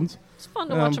weird ones. It's fun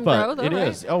to watch them grow, though, It right?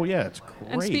 is. Oh, yeah, it's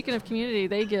great. And speaking of community,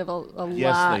 they give a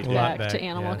Yes, lot they do. back Lot to back,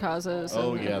 animal yeah. causes.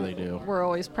 Oh, and yeah, they do. We're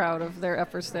always proud of their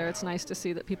efforts there. It's nice to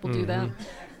see that people do that.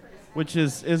 Which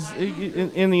is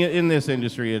in this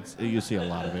industry, you see a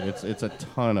lot of it. It's a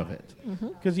ton of it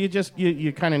because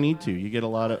you kind of need to. You get a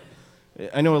lot of.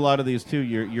 I know a lot of these too.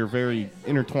 You're very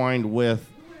intertwined with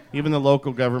even the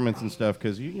local governments and stuff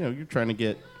because you're trying to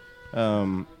get.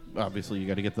 Obviously, you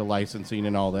got to get the licensing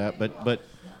and all that, but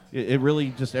it really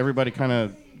just everybody kind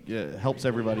of helps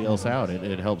everybody else out.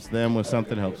 It helps them with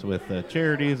something, helps with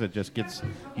charities. It just gets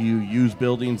you use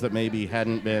buildings that maybe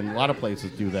hadn't been. A lot of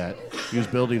places do that. Use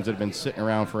buildings that have been sitting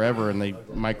around forever, and they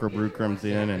microbrew comes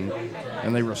in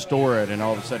and they restore it, and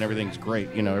all of a sudden everything's great.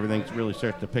 Everything's really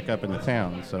starts to pick up in the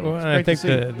town. So Well, it's and great I think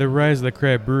to see. the rise of the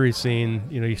craft brewery scene,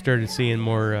 you started seeing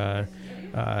more,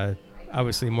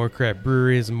 obviously more craft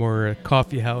breweries, more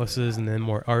coffee houses, and then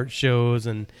more art shows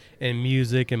and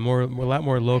music and a lot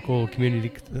more local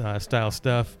community style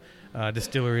stuff.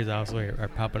 Distilleries also are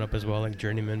popping up as well, like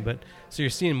Journeyman. But so you're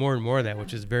seeing more and more of that,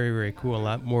 which is very, very cool. A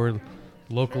lot more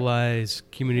localized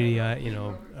community,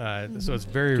 so it's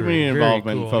very, Community very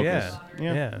involvement cool. focus.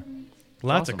 Yeah. Yeah.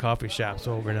 Lots Awesome. of coffee shops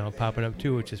over now popping up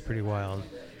too, which is pretty wild.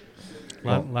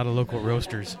 A lot of local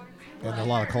roasters. And a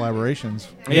lot of collaborations.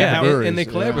 Yeah, Breweries, and they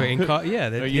collaborate. Are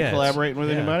you collaborating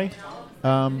with anybody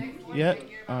Um, yet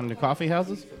on the coffee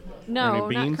houses? No,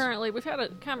 Any not beans? currently. We've had a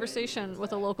conversation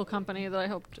with a local company that I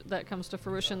hope that comes to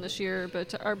fruition this year.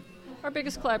 But our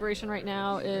biggest collaboration right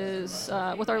now is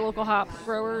with our local hop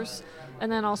growers,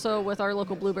 and then also with our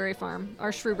local blueberry farm,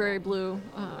 our Shrewberry Blue,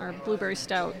 our blueberry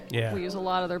stout. Yeah. We use a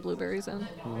lot of their blueberries in.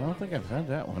 I don't think I've had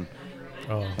that one.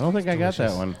 Oh, I don't think I got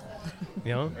that one.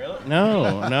 you know?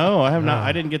 No, I have not.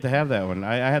 I didn't get to have that one.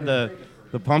 I had the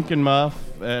pumpkin muff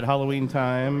at Halloween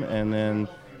time, and then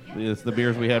it's the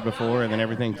beers we had before, and then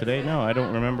everything today. No, I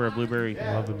don't remember a blueberry.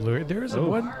 Love the blueberry. There's a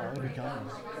one.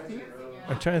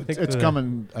 I'm trying to think. it's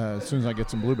coming as soon as I get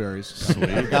some blueberries.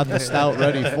 I've got the stout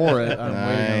ready for it. I'm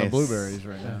waiting on the Nice. blueberries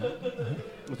right now.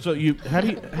 So how do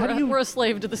you? We're a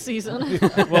slave to the season.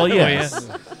 Well, yes.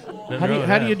 yeah.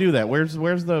 How do you do that? Where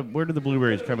do the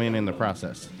blueberries come in the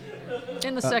process?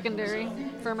 In the secondary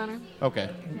fermenter. Okay,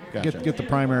 gotcha. Get the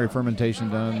primary fermentation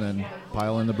done, then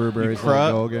pile in the blueberries. Let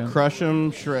it go again. Crush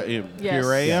them, Yes.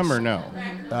 puree them, or no?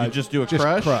 You just do a just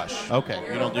crush. crush. Okay,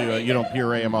 you don't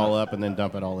puree them all up and then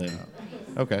dump it all in.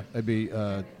 Okay. It'd be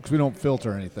because we don't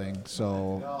filter anything,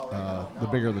 so the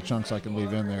bigger the chunks I can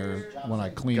leave in there when I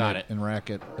clean Got it it. and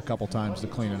rack it a couple times to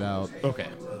clean it out. Okay.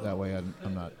 That way I'm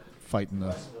not fighting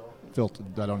the filter.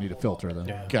 I don't need a filter then.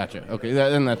 Yeah. Gotcha. Okay,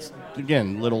 and that's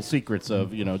again little secrets of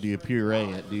do you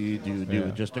puree it? Do you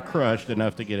do just a crushed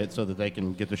enough to get it so that they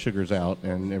can get the sugars out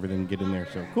and everything get in there?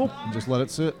 So cool. Just let it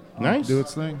sit. Nice. Do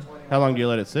its thing. How long do you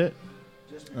let it sit?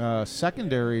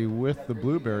 Secondary with the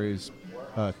blueberries,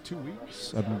 2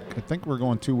 weeks. I think we're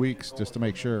going 2 weeks just to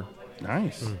make sure.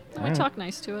 Nice. We talk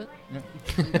nice to it.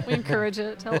 We encourage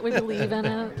it. Tell it we believe in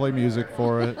it. Play music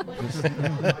for it.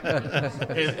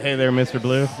 Hey there, Mr.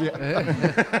 Blue.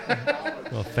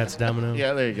 Well, Fats Domino.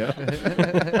 Yeah, there you go.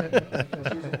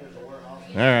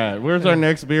 All right, where's our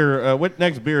next beer? What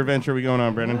next beer adventure are we going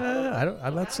on, Brendan?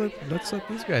 Let's let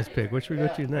these guys pick. Which we go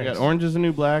to We next? got Orange is the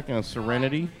New Black and a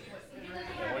Serenity.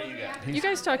 You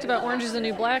guys talked about Orange is the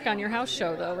New Black on your house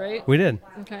show, though, right? We did.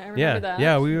 Okay, I remember Yeah, that.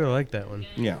 yeah, we really like that one.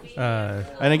 Yeah. Uh,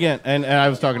 And again, and I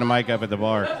was talking to Mike up at the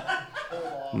bar.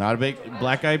 Not a big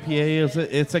black IPA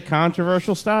it's a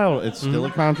controversial style. It's still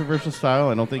a controversial style.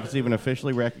 I don't think it's even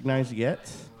officially recognized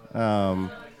yet.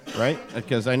 Right?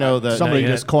 Because I know that somebody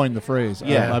just coined the phrase.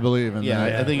 I believe in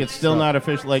that. I think it's still not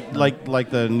official. Like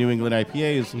the New England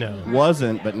IPAs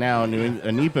wasn't, but now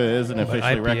NEPA isn't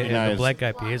officially recognized. The black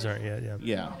IPAs aren't yet.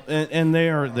 Yeah, and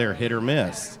they're hit or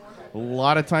miss. A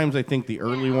lot of times, I think the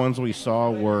early ones we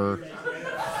saw were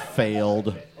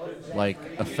failed, like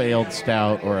a failed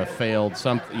stout or a failed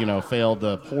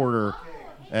failed porter,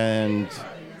 and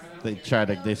they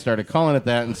started calling it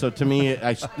that, and so to me, it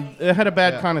had a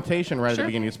bad connotation right at the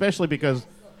beginning, especially because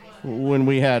when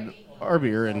we had our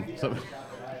beer, and so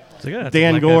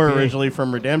Dan Gore IPA. Originally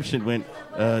from Redemption went,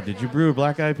 "Did you brew a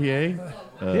black IPA?"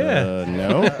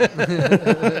 No.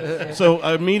 So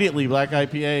immediately, black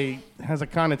IPA has a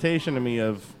connotation to me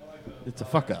of it's a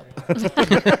fuck up.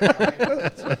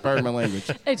 Pardon my language.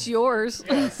 It's yours.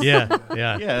 Yeah.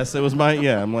 Yes, it was my.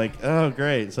 Yeah, I'm like, oh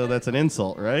great. So that's an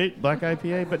insult, right? Black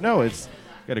IPA, but no, it's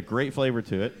got a great flavor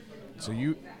to it. So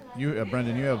you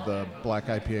Brendan, you have the black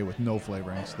IPA with no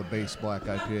flavoring. It's the base black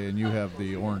IPA, and you have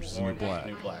the oranges in your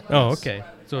black. Oh, okay.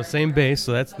 So same base.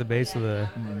 So that's the base of the.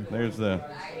 There's the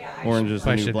oranges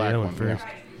and new black one first.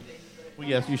 Well,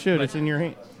 yes, you should. It's in your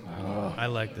hand. Oh, I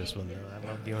like this one though.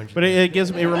 I love the orange. But it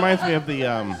reminds me of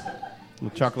the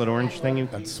chocolate orange thing.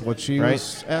 That's what she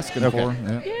was asking for.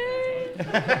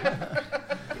 Yeah.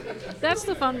 That's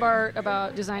the fun part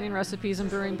about designing recipes and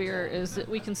brewing beer is that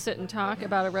we can sit and talk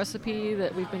about a recipe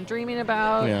that we've been dreaming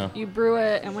about. Yeah. You brew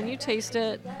it, and when you taste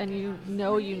it and you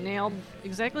know you nailed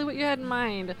exactly what you had in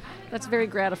mind, that's very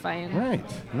gratifying. Right.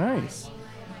 Nice.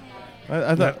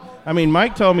 I thought. I mean,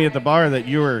 Mike told me at the bar that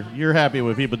you're happy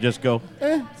when people just go,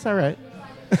 it's all right.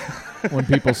 When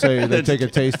people say they take a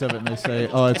taste of it and they say,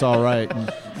 "Oh, it's all right," and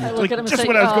I look at them and just say,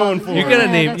 what I was going for. You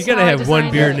gotta have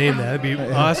one beer named that. That'd be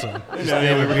awesome. We were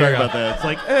talking about that. It's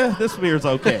like, this beer's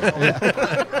okay.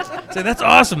 Say that's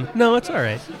awesome. No, it's all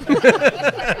right.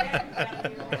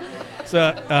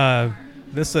 So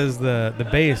this is the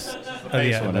base of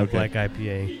the black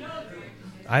IPA.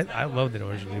 I love that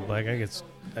orange and black. I think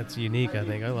that's unique. I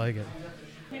think I like it.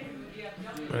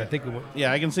 I think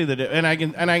I can see and I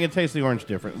can taste the orange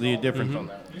difference on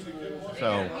that.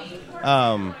 So,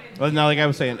 well, now like I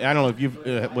was saying, I don't know if you've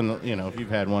if you've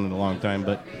had one in a long time,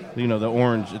 but the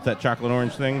orange, it's that chocolate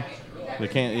orange thing.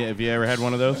 Have you ever had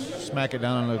one of those? Smack it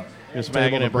down on the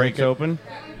smack it and it breaks open.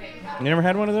 You never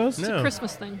had one of those? It's a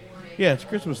Christmas thing. Yeah, it's a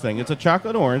Christmas thing. It's a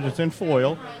chocolate orange. It's in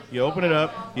foil. You open it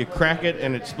up, you crack it,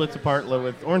 and it splits apart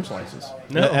with orange slices.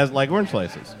 No. It has like orange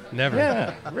slices. Never.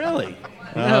 Yeah, really.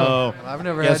 No, I've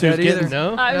never had that either.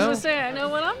 No? I was going to say, I know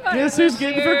what I'm buying. Guess who's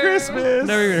getting for Christmas?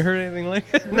 Never even heard anything like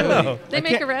it. No. They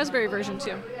make a raspberry version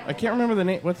too. I can't remember the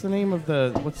name. What's the name of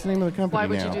the company? Why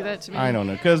would now? you do that to me? I don't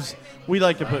know, because we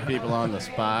like to put people on the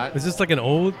spot. Is this like an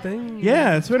old thing?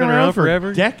 Yeah, it's been around for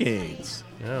forever. Decades.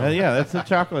 Oh. Yeah, that's the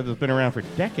chocolate that's been around for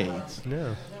decades.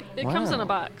 No. It comes in a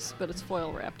box, but it's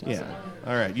foil wrapped inside.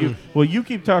 Yeah. All right. You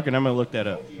keep talking. I'm gonna look that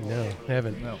up. No,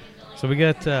 haven't. No. So we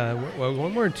got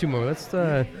one more and two more.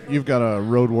 That's You've got a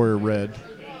Road Warrior Red.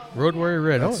 Road Warrior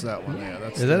Red. That's that one. Yeah.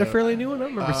 Is that a fairly new one? I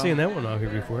don't remember seeing that one out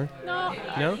here before.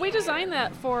 No. We designed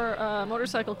that for a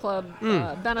motorcycle club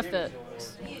benefit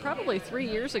probably 3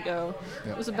 years ago.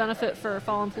 Yep. It was a benefit for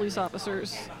fallen police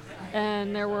officers.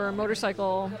 And there were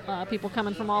motorcycle people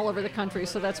coming from all over the country,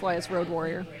 so that's why it's Road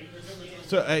Warrior.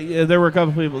 So there were a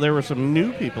couple people. There were some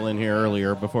new people in here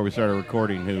earlier before we started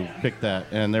recording who picked that,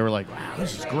 and they were like, "Wow,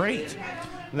 this is great."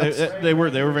 They were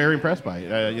very impressed by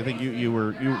it. I think you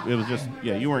were. It was just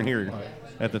you weren't here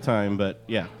at the time, but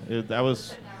yeah,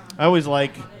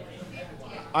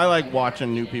 I like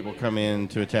watching new people come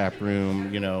into a tap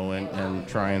room, and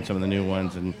trying some of the new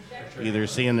ones, and either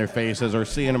seeing their faces or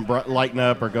seeing them lighten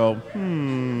up or go,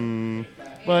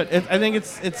 But I think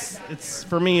it's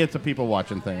for me it's a people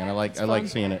watching thing, and I like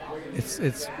seeing it.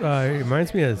 It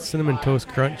reminds me of Cinnamon Toast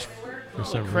Crunch for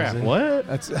some reason. What?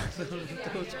 That's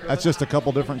just a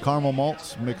couple different caramel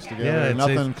malts mixed together. Yeah,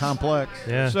 nothing complex.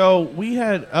 Yeah. So we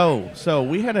had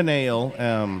an ale.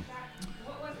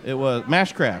 It was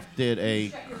Mashcraft did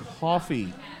a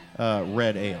coffee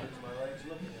red ale,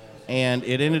 and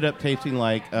it ended up tasting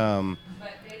like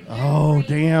oh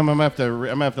damn! I'm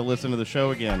gonna have to listen to the show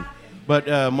again. But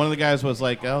one of the guys was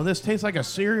like, "Oh, this tastes like a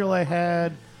cereal I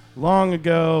had long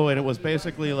ago," and it was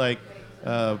basically like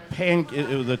the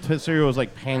cereal was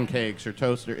like pancakes or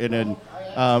toaster, and then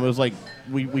it was like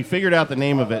we figured out the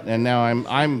name of it, and now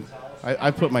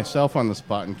I put myself on the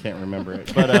spot and can't remember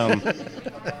it. But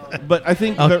but I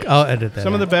think I'll edit that.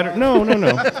 Some of the better no.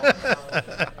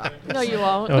 No, you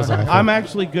won't. I'm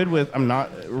actually good with. I'm not.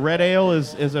 Red ale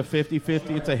is a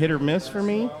 50-50. It's a hit or miss for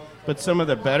me. But some of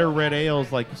the better red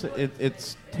ales, like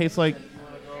it tastes like,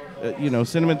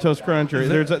 Cinnamon Toast Crunch, or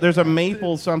there's a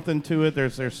maple something to it.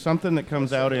 There's something that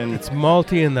comes out in. It's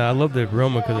malty, and I love the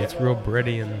aroma because it's real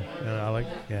bready, and I like.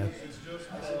 Yeah,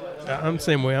 I'm the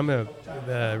same way. I'm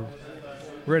the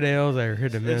red ales are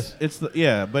hit or miss.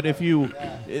 But if you,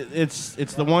 it's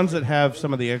the ones that have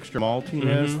some of the extra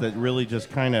maltiness that really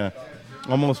just kind of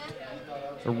almost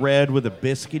a red with a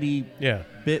biscuity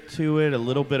bit to it, a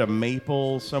little bit of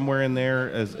maple somewhere in there,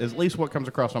 as at least what comes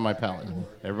across on my palate.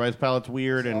 Everybody's palate's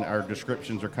weird, and our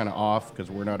descriptions are kind of off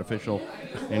because we're not official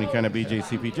any kind of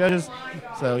BJCP judges.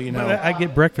 So, But I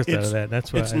get breakfast out of that.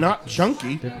 That's why it's not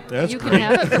chunky. That's you great. can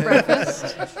have it for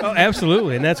breakfast. Oh,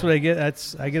 absolutely, and that's what I get. It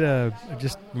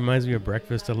just reminds me of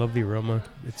breakfast. I love the aroma.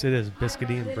 It is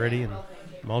biscuity and bready and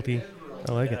malty.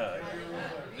 I like it.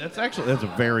 That's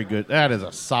a very good. That is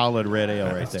a solid red ale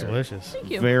right there. It's delicious. Thank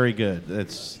you. Very good.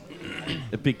 It's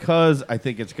because I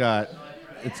think it's got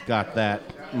that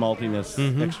maltiness,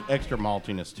 extra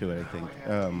maltiness to it. I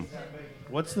think.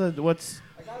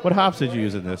 What hops did you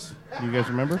use in this? Do you guys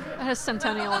remember? It has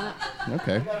Centennial in it.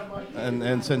 Okay,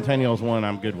 and Centennial's one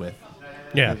I'm good with.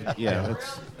 Yeah.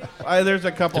 There's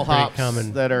a couple hops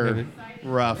that are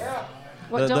rough.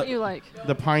 What don't you like?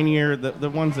 The pinier, the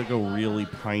ones that go really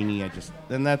piney.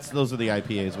 Those are the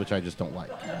IPAs, which I just don't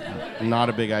like. I'm not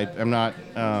a big. I'm not.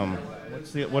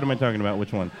 What am I talking about?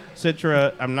 Which one?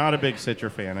 Citra. I'm not a big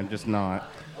Citra fan. I'm just not.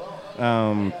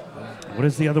 What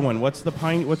is the other one? What's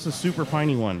the super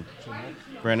piney one?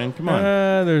 Brennan, come on.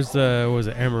 There's what was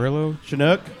it, Amarillo?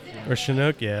 Chinook. Or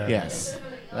Chinook, yeah. Yes.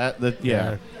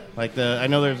 Like I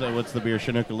know there's what's the beer?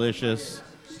 Chinookalicious.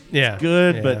 Yeah, it's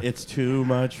good, but it's too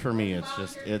much for me. It's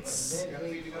just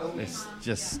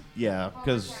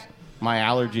because my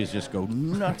allergies just go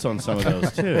nuts on some of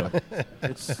those too.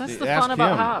 That's the fun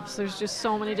about hops. There's just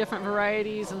so many different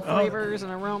varieties and flavors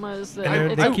and aromas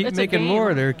that they keep making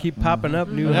more. They keep popping up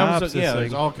new hops.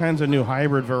 There's all kinds of new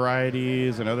hybrid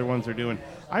varieties and other ones they're doing.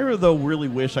 I really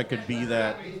wish I could be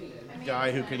that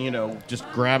guy who can, just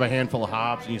grab a handful of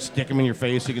hops and you stick them in your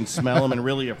face so you can smell them and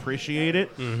really appreciate it.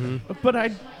 But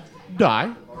I'd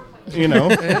die, I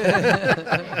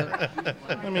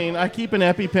mean, I keep an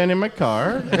EpiPen in my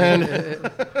car,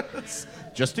 and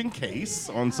just in case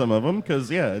on some of them, because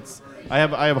I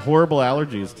have horrible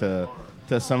allergies to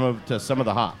some of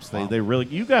the hops. They really,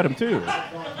 you got them too.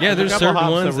 Yeah, there's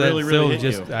certain ones that really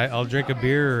just I'll drink a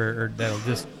beer or that'll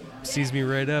just seize me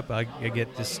right up. I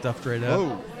get just stuffed right up.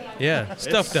 Whoa. Yeah,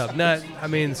 stuffed up. Not,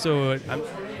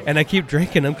 and I keep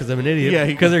drinking them because I'm an idiot. Yeah,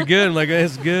 because they're good. I'm like,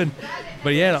 it's good.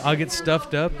 But yeah, I'll get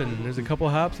stuffed up, and there's a couple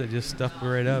of hops that just stuff me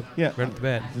right up. Yeah, right at the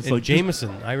bat. And like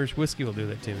Jameson, Irish whiskey, will do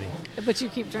that to me. But you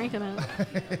keep drinking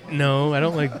it. No, I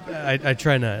don't like. I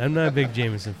try not. I'm not a big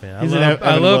Jameson fan.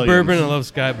 I love bourbon. I love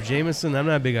Scotch, but Jameson, I'm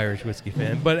not a big Irish whiskey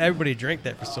fan. But everybody drank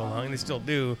that for so long, and they still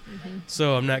do.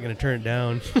 So I'm not going to turn it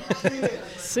down.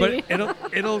 But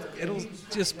it'll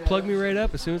just plug me right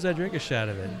up as soon as I drink a shot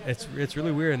of it. It's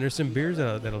really weird. And there's some beers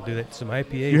that'll do that. Some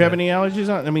IPAs. Do you have any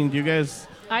allergies on? I mean, do you guys?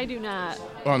 I do not.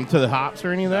 To the hops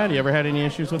or any of that? You ever had any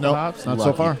issues with the hops? Not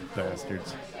so far.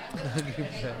 Bastards.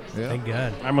 Thank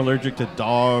God. I'm allergic to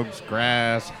dogs,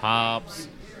 grass, hops,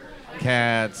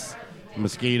 cats,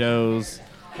 mosquitoes.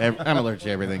 I'm allergic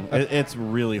to everything. It's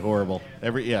really horrible.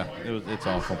 It's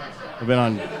awful. I've been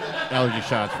on allergy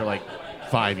shots for like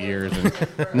 5 years, and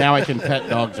now I can pet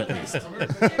dogs at least.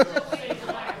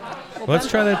 Let's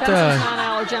try that.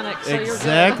 Non-allergenic. So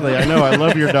exactly. I know. I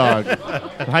love your dog.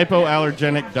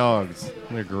 Hypoallergenic dogs.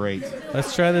 They're great.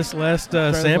 Let's try this last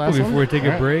sample before we take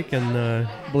a break. And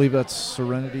I believe that's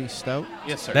Serenity Stout.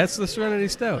 Yes, sir. That's the Serenity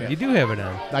Stout. Yeah. You do have it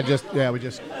on. We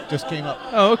just came up.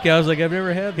 Oh, okay. I was like, I've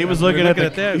never had. He was looking at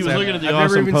that. He was looking at the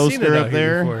awesome poster up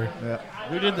there. Yeah.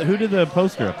 Who did the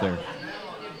poster up there?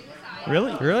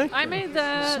 Really? I made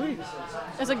that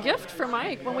as a gift for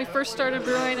Mike when we first started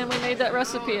brewing, and we made that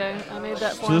recipe. I made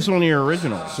that for him. So this is one of your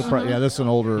originals. Yeah, this is an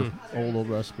old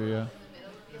recipe. Yeah.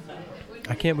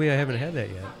 I can't believe I haven't had that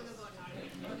yet.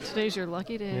 Today's your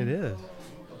lucky day. It is.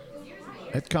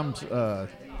 It comes a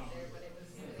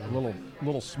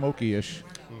little smoky-ish.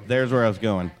 There's where I was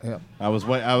going. Yeah.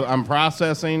 I'm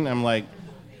processing. I'm like,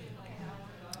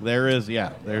 there's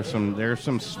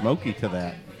some smoky to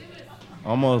that.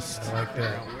 Almost I like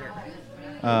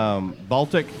that.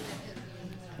 Baltic,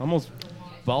 almost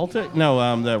Baltic? No,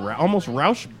 almost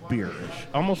Rausch beerish.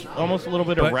 Almost a little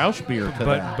bit of Rausch beer to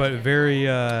that. But very,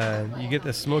 you get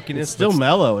the smokiness. It's still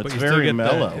mellow. It's very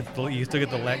mellow. You still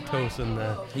get the lactose and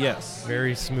the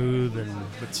very smooth and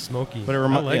but smoky. But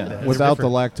it that. Without the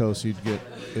lactose,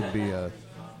 it'd be a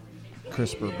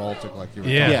crisper Baltic like you were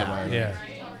talking about. Yeah.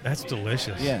 That's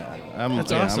delicious. Yeah,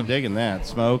 that's awesome. I'm digging that.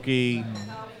 Smoky.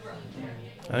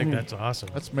 I think that's awesome.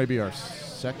 That's maybe our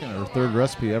second or third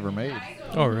recipe ever made.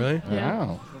 Oh, really? Yeah.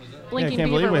 Wow. Blinking I can't Beaver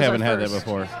believe we was haven't our had that first.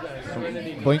 before.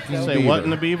 Blinking Say Beaver. what in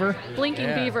the Beaver?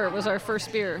 Blinking Beaver was our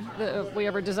first beer that we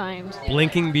ever designed.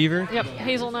 Blinking Beaver? Yep,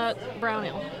 hazelnut brown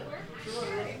ale.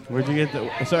 Where'd you get the...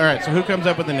 So, all right, so who comes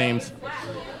up with the names?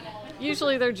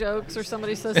 Usually they're jokes or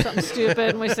somebody says something stupid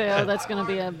and we say, oh, that's going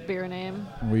to be a beer name.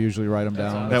 We usually write them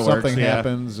down. That if works, something yeah.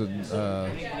 happens,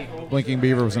 and Blinking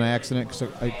Beaver was an accident because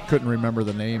I couldn't remember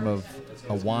the name of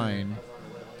a wine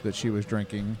that she was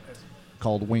drinking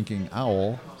called Winking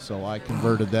Owl, so I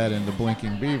converted that into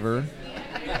Blinking Beaver,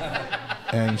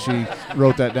 and she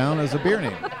wrote that down as a beer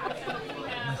name.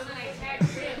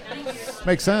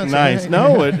 Makes sense. Nice. Right?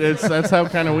 No, that's how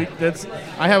kind of we.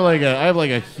 I have like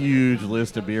a huge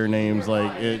list of beer names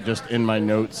just in my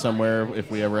notes somewhere. If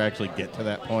we ever actually get to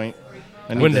that point,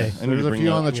 one day. There's a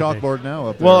few on the chalkboard now.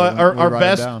 Up there. Well,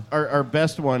 our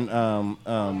best one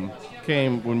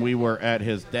came when we were at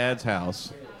his dad's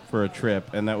house for a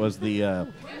trip, and that was the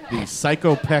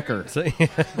Psycho Pecker.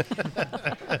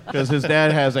 Because his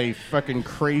dad has a fucking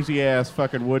crazy ass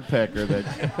fucking woodpecker that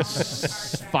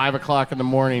 5 o'clock in the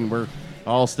morning we're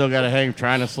all still got to hang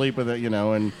trying to sleep with it,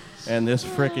 and this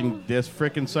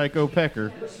frickin' Psycho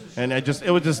Pecker, and I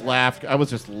was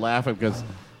just laughing because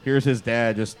here's his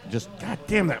dad just God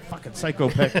damn that fucking Psycho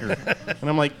Pecker, and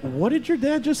I'm like, what did your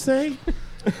dad just say?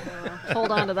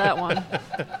 Hold on to that one.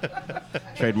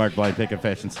 Trademark Blind Pig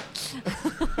Confessions.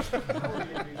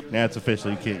 Now it's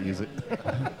official. You can't use it.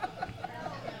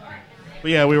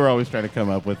 But yeah, we were always trying to come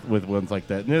up with ones like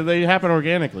that. And they happen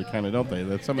organically, kind of, don't they?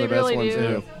 That's some of the best really ones do.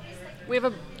 too. We have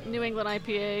a New England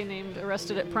IPA named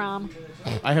Arrested at Prom.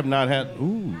 I have not had.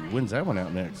 Ooh, when's that one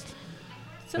out next?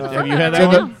 It's in the have you fermenter. had that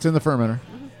one? It's in the fermenter.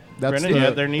 That's Brennan, you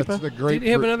had their NEPA? That's the great. Did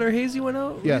you have another hazy one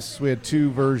out? Yes, we had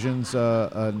two versions.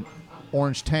 An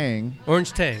Orange Tang,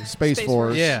 Space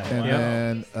Force, and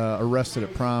then Arrested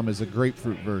at Prom is a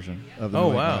grapefruit version of the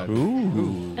New wow.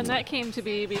 England. Ooh. And that came to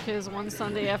be because one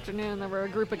Sunday afternoon there were a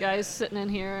group of guys sitting in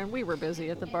here, and we were busy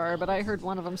at the bar, but I heard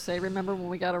one of them say, remember when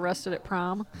we got arrested at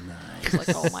prom? Nice. I was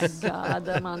like, oh my God,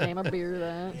 I'm going to name a beer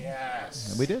that. Yes.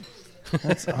 And we did.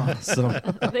 That's awesome.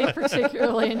 They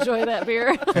particularly enjoy that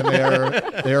beer. And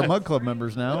they are Mug Club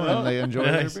members now, and they enjoy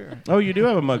their beer. Oh, you do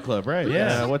have a Mug Club, right?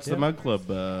 Yeah. What's the Mug Club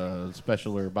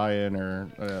special or buy-in, or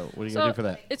what are you going to do for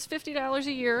that? It's $50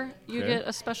 a year. You get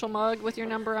a special mug with your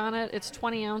number on it. It's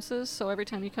 20 ounces, so every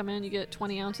time you come in, you get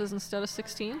 20 ounces instead of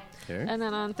 16. Okay. And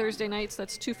then on Thursday nights,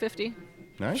 that's $2.50.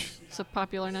 Nice. It's a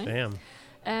popular night. Damn.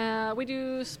 We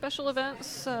do special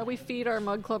events. We feed our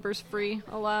Mug Clubbers free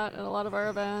a lot at a lot of our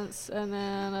events. And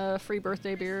then a free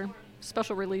birthday beer.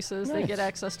 Special releases. Nice. They get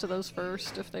access to those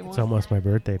first if they want. It's almost my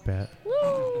birthday, Pat.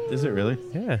 Woo! Is it really?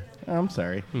 Yeah. Oh, I'm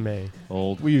sorry. May.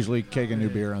 Old. We usually keg a new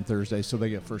beer on Thursday, so they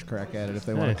get first crack at it if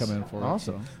they want to come in for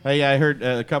awesome. it. Awesome. Yeah, I heard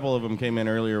a couple of them came in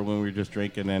earlier when we were just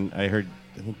drinking, and I heard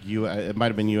it might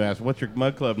have been you asked, what's your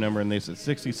Mug Club number? And they said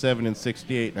 67 and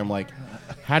 68. And I'm like,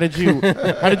 how did you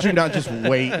not just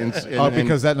wait?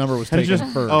 Because that number was taken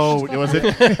first. Oh, was it?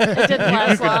 It didn't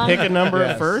last You could long. pick a number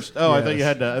at first? Oh, Yes. I thought you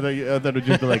had to. I thought it would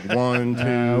just be like 1,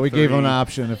 2, we 3. gave them an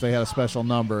option if they had a special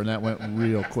number, and that went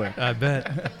real quick. I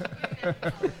bet.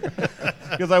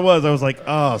 Because I was like,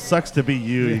 oh, sucks to be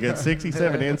you. You got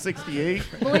 67 and 68.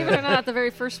 Believe it or not, the very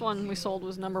first one we sold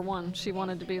was number 1. She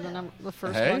wanted to be the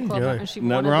first Mug Club, and she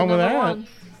nothing wanted wrong the with number that. 1.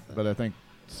 But I think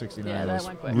 69 that was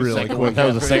went quick. really quick. That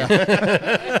was the second.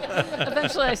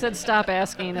 Eventually, I said, "Stop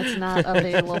asking. It's not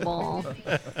available."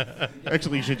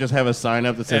 Actually, you should just have a sign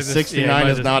up that says Yeah, 69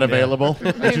 is not yeah. available.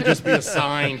 It should just be a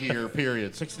sign here,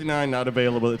 period. 69 not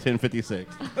available at 10:56.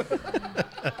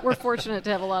 We're fortunate to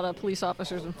have a lot of police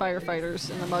officers and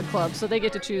firefighters in the Mug Club, so they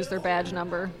get to choose their badge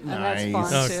number, and that's fun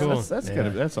Oh, too. cool. That's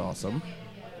good. That's awesome.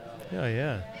 Oh,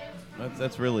 yeah.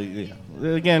 That's really,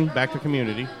 again, back to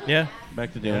community. Yeah.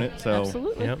 Back to doing it. So,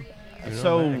 Absolutely. Yep.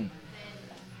 So,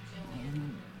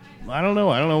 I don't know.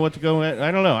 I don't know what to go at. I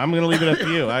don't know. I'm going to leave it up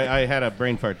to you. I had a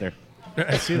brain fart there.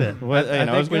 I see that.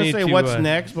 I was going to say what's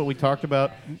next, but we talked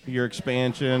about your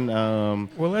expansion.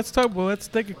 Well, let's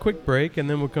take a quick break, and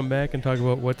then we'll come back and talk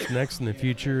about what's next in the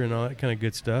future and all that kind of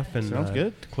good stuff. And sounds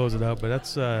good to close it out. But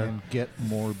that's and get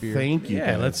more beer. Thank you.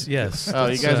 Yeah, yes. Oh,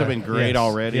 you guys have been great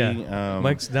already. Yeah.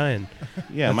 Mike's dying.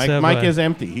 Yeah, Mike is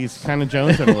empty. He's kind of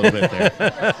jonesing a little bit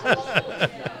there.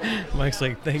 Mike's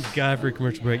like, thank God for a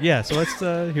commercial break. Yeah, so let's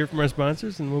hear from our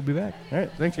sponsors, and we'll be back. All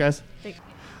right, thanks, guys.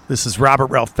 This is Robert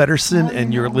Ralph Feddersen,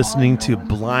 and you're listening to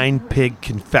Blind Pig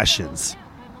Confessions.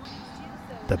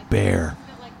 The bear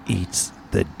eats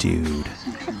the dude.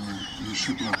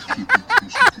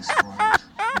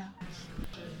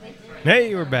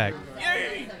 Hey, we're back.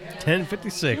 Yay!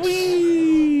 10:56.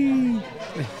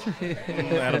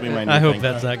 That'll be my new I hope thing.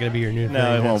 that's not going to be your new thing.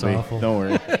 No, it won't be. Awful. Don't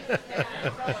worry.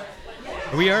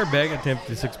 We are back at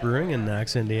 1056 Brewing in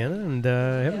Knox, Indiana, and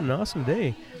having an awesome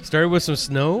day. Started with some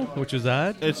snow, which was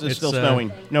odd. It's still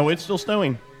snowing. No, it's still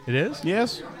snowing. It is?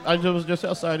 Yes. I was just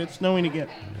outside. It's snowing again.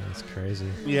 That's crazy.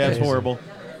 Yeah, it's horrible.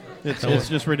 It's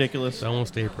just ridiculous. It's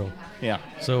almost April. Yeah.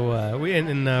 So we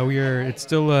are. It's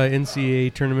still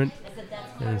NCAA tournament,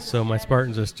 and so my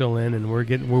Spartans are still in, and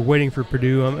we're waiting for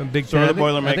Purdue. I'm a big fan. So the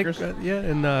Boilermakers.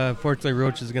 And fortunately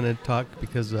Roach is going to talk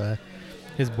because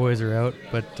his boys are out.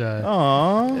 But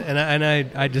Aww. and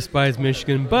I despise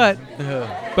Michigan, but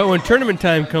when tournament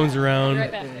time comes around,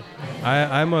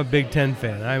 I'm a Big Ten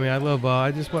fan. I mean, I love.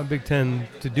 I just want Big Ten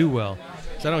to do well.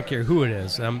 So I don't care who it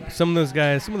is. Some of those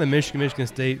guys, some of the Michigan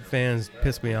State fans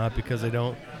piss me off because they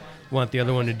don't want the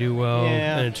other one to do well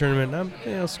in a tournament.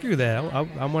 Screw that.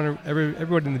 I want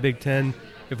everybody in the Big Ten.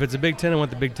 If it's a Big Ten, I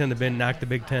want the Big Ten to knock the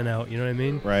Big Ten out. You know what I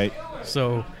mean? Right.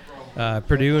 So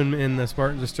Purdue and the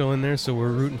Spartans are still in there, so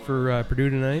we're rooting for Purdue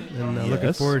tonight, and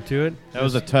looking forward to it. That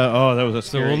was a scary.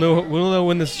 So we'll know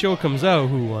when the show comes out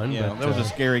who won. Yeah, but, that was a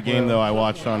scary game though. I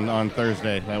watched on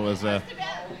Thursday. That was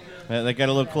they got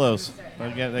a little close.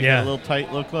 They got a little tight,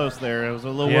 a little close there. It was a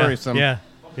little worrisome. Yeah.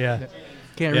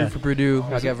 Can't root for Purdue.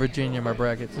 I got Virginia in my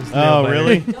brackets. Oh,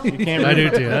 really? You can't. I do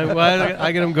too.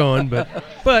 I get them going, but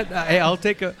hey, I'll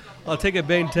take a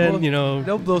Big Ten. Well,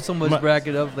 they'll blow someone's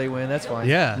bracket up if they win. That's fine.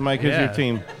 Yeah, Mike, who's your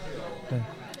team?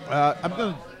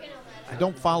 I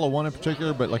don't follow one in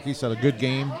particular, but like he said, a good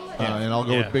game, and I'll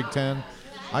go with Big Ten.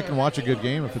 I can watch a good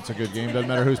game if it's a good game. Doesn't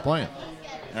matter who's playing.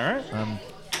 All right. I'm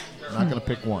not going to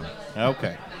pick one.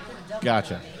 Okay.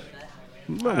 Gotcha.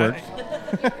 That works.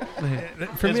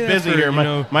 For it's me, busy here.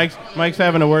 Mike's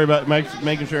having to worry about Mike's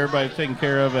making sure everybody's taken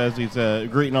care of as he's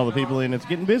greeting all the people in. It's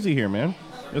getting busy here, man.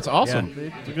 It's awesome. Yeah.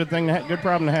 It's a good thing, good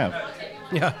problem to have.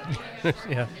 Yeah.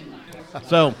 Yeah.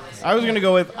 So I was going to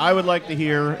go with. I would like to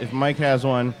hear if Mike has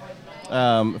one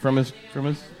from his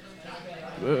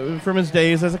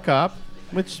days as a cop.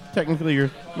 Which technically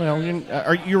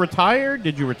are you retired?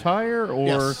 Did you retire or?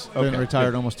 Yes, been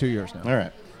retired almost 2 years now. All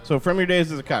right. So from your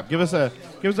days as a cop, give us a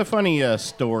funny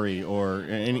story or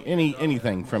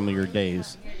anything from your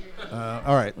days.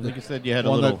 All right. Like you said, you had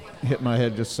one a little that hit my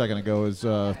head just a second ago is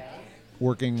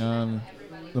working on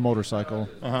the motorcycle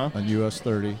on US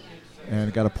 30,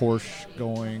 and got a Porsche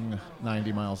going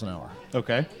 90 miles an hour.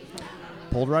 Okay.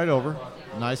 Pulled right over.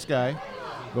 Nice guy,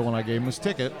 but when I gave him his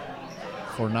ticket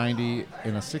for 90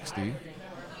 in a 60,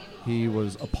 he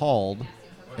was appalled,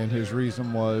 and his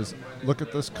reason was, look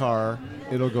at this car,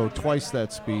 it'll go twice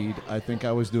that speed. I think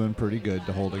I was doing pretty good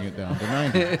to holding it down to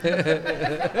 90.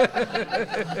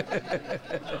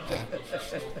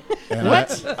 And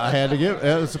I had to give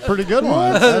it's a pretty good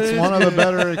one. That's one of the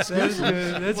better excuses.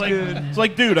 That's good. It's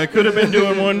like, dude, I could have been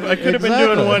doing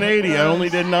 180. I only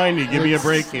did 90. Give me a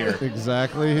break here.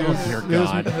 Exactly. Dear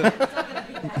God.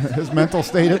 His mental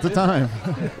state at the time.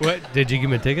 What, did you give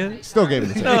him a ticket? Still gave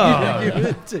him a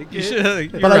ticket. You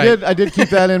should. But right. I did keep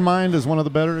that in mind as one of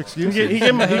the better excuses. He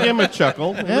gave him a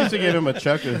chuckle. At least he gave him a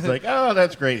chuckle. It's like, oh,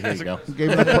 that's great. Here you go. Gave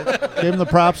him the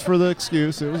props for the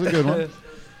excuse. It was a good one.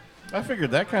 I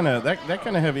figured that kind of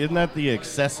heavy. Isn't that the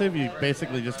excessive? You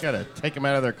basically just got to take them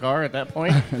out of their car at that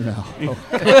point. No.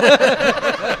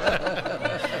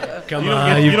 Come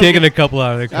on, you've taken a couple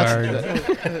out of the car.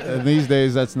 And these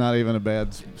days, that's not even a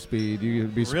bad speed.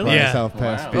 You'd be surprised how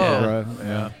fast people ride.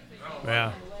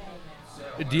 Yeah.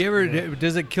 Do you ever?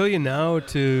 Does it kill you now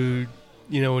to,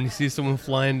 when you see someone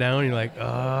flying down, you're like, No,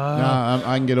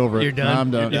 I can get over it. You're done. No,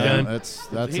 I'm done. You're done. That's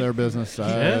their business.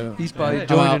 He's probably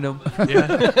joining them.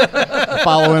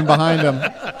 Following behind them.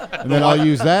 And then I'll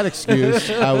use that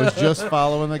excuse. I was just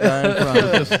following the guy in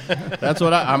front. That's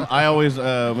what I always.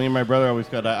 Me and my brother always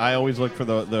got. I always look for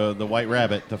the white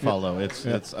rabbit to follow. It's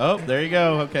oh, there you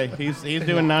go. Okay, he's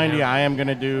doing 90. I am going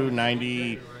to do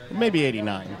 90. maybe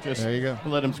 89. Just there you go.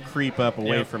 Let them creep up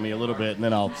away from me a little bit, and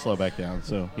then I'll slow back down.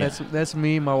 So that's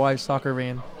me, my wife's soccer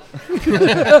van.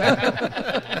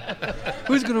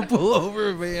 Who's gonna pull over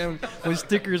a van with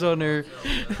stickers on there?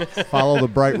 Follow the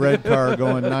bright red car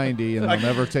going 90, and they'll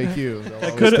never take you.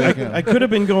 I could have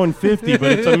been going 50,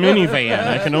 but it's a minivan.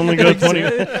 I can only go 20.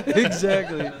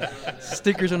 Exactly.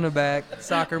 Stickers on the back,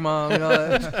 soccer mom, and all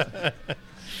that.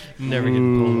 Never get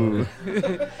pulled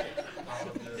over.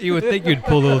 You would think you'd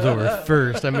pull those over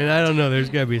first. I mean, I don't know. There's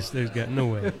got no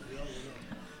way.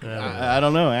 I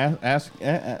don't know. Ask.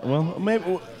 Well,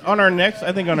 maybe on our next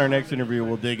interview,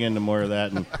 we'll dig into more of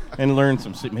that and learn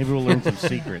some. Maybe we'll learn some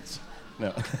secrets.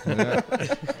 No.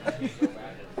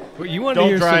 Well, you want to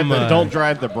hear some? Don't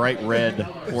drive the bright red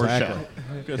Porsche. Exactly.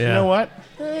 Because you know what?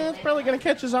 It's probably going to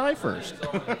catch his eye first.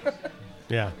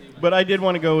 Yeah. But I did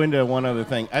want to go into one other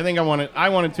thing. I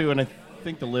wanted to, and I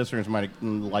think the listeners might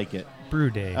like it.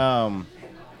 Brew day.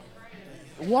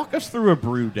 Walk us through a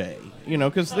brew day,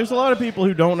 because there's a lot of people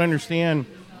who don't understand.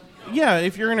 Yeah,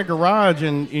 if you're in a garage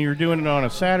and you're doing it on a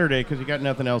Saturday because you got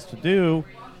nothing else to do,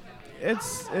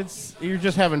 it's you're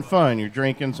just having fun. You're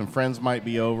drinking. Some friends might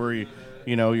be over.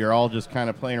 You're all just kind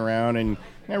of playing around and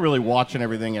not really watching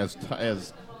everything as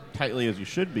tightly as you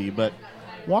should be. But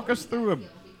walk us through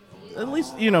at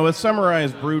least a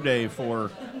summarized brew day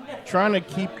for trying to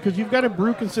keep, because you've got to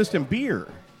brew consistent beer.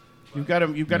 You've got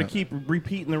to keep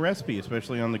repeating the recipe,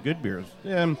 especially on the good beers.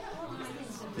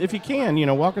 If you can,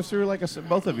 walk us through,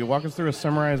 both of you, walk us through a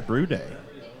summarized brew day.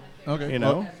 Okay.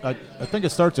 Well, I think it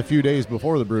starts a few days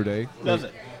before the brew day. Does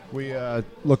it? We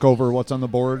look over what's on the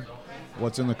board,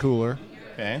 what's in the cooler,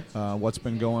 okay, what's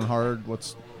been going hard,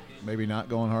 what's maybe not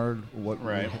going hard, what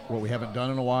we haven't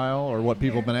done in a while, or what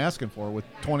people have been asking for. With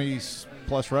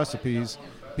 20-plus recipes,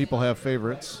 people have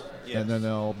favorites. Yes. And then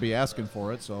they'll be asking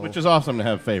for it. Which is awesome to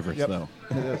have favorites, though.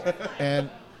 It is. And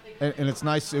it's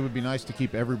nice. It would be nice to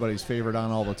keep everybody's favorite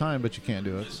on all the time, but you can't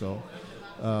do it. So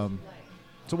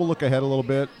we'll look ahead a little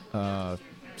bit,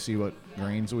 see what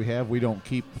grains we have. We don't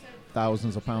keep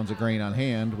thousands of pounds of grain on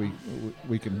hand.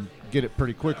 We can get it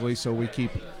pretty quickly, so we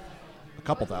keep a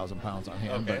couple thousand pounds on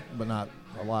hand, but not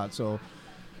a lot. So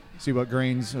see what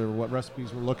grains or what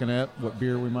recipes we're looking at, what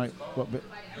beer what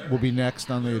will be next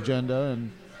on the agenda,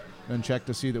 and then check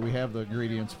to see that we have the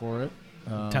ingredients for it.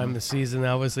 Time of the season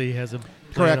obviously has a plan.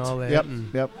 Correct. All that.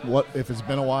 Yep. What if it's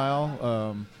been a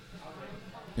while?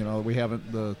 We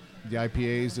haven't the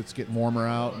IPAs. It's getting warmer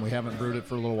out, and we haven't brewed it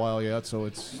for a little while yet. So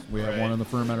we have one in the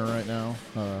fermenter right now,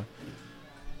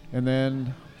 and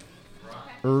then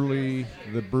early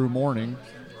the brew morning,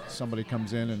 somebody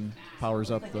comes in and powers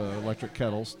up the electric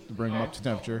kettles to bring them up to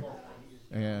temperature,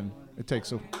 and it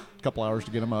takes a couple hours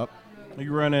to get them up. Are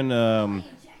you running? Are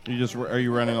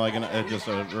you running like just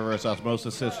a reverse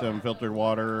osmosis system, filtered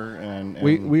water, and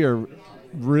we are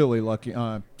really lucky.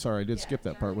 Sorry, I did skip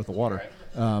that part with the water.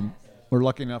 We're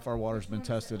lucky enough our water's been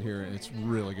tested here, and it's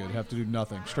really good. Have to do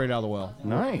nothing, straight out of the well.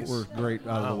 Nice. We're great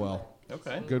out of the well.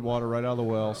 Okay. Good water right out of the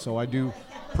well. So I do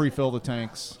pre-fill the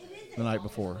tanks the night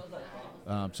before.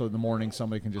 So in the morning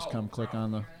somebody can just come click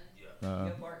on the.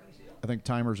 I think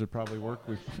timers would probably work.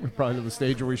 We're probably to the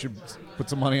stage where we should put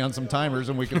some money on some timers,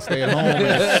 and we can stay at home.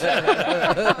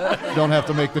 Don't have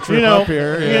to make the trip up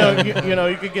here.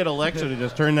 You could get Alexa to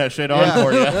just turn that shit on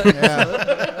for you.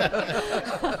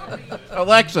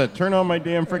 Alexa, turn on my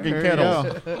damn freaking kettle.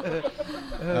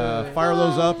 Fire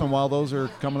those up, and while those are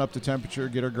coming up to temperature,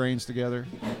 get our grains together.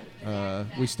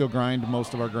 We still grind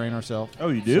most of our grain ourselves. Oh,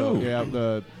 you do?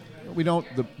 So, we don't,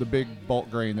 the big bulk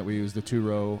grain that we use, the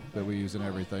 2-row that we use in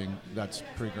everything, that's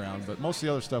pre-ground. But most of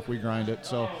the other stuff, we grind it.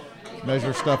 So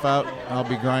measure stuff out. I'll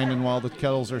be grinding while the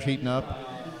kettles are heating up.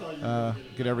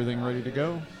 Get everything ready to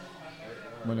go.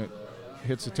 When it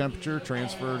hits the temperature,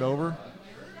 transfer it over.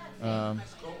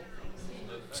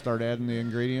 Start adding the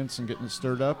ingredients and getting it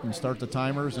stirred up, and start the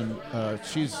timers. And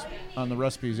she's on the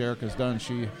recipes Erica's done.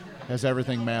 She has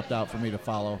everything mapped out for me to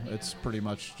follow. It's pretty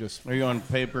much just. Are you on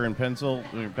paper and pencil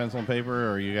and paper,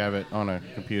 or you have it on a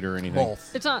computer or anything?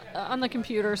 Both. It's on the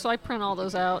computer, so I print all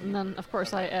those out, and then of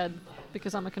course I add,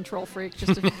 because I'm a control freak,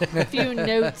 just a few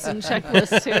notes and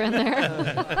checklists here and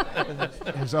there.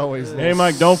 There's always. Hey,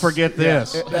 Mike, don't forget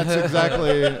this. Yeah, that's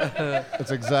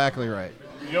exactly right.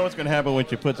 You know what's going to happen when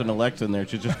she puts an Alexa in there?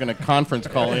 She's just going to conference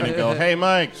call in and go, "Hey,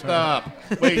 Mike, stop.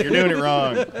 Wait, you're doing it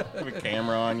wrong." Have a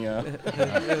camera on you. And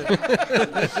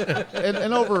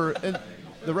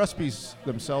the recipes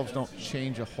themselves don't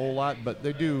change a whole lot, but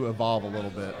they do evolve a little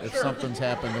bit. If something's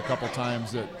happened a couple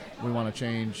times that we want to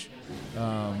change.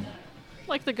 Well,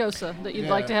 Like the Gosa, that you'd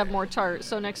like to have more tart.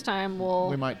 So next time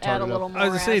we might add a little more. I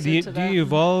was going to say, do you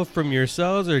evolve from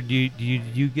yourselves, or do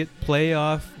you get play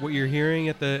off what you're hearing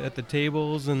at the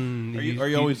tables? And are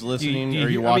you always listening? Are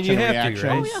you watching reactions? To,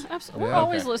 right? Oh yeah, absolutely. We're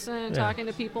always listening and talking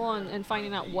to people and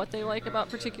finding out what they like about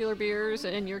particular beers.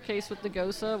 In your case with the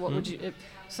Gosa, what would you?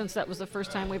 Since that was the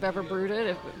first time we've ever brewed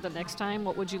it, the next time,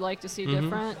 what would you like to see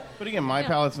different? But again, my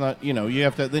palate's not. You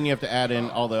have to add in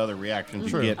all the other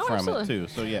reactions you get from it too.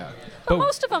 So yeah. But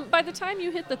most of them, by the time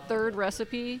you hit the third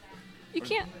recipe, you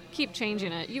can't keep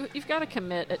changing it. You've got to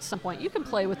commit at some point. You can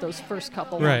play with those first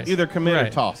couple. Right. ones. Either commit or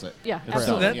toss it. Yeah,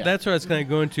 absolutely. So that's what I was kind of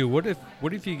going to. What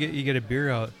if you get a beer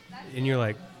out and you're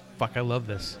like, fuck, I love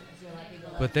this,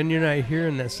 but then you're not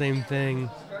hearing that same thing,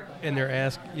 and they're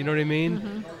asked, you know what I mean?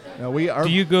 Mm-hmm. Do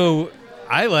you go,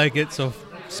 I like it, so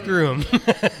screw them?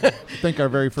 I think our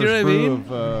very first brew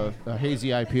of a hazy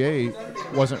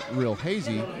IPA wasn't real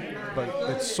hazy, but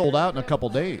it sold out in a couple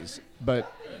days.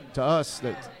 But to us,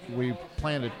 that we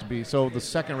planned it to be. So the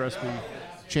second recipe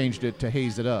changed it to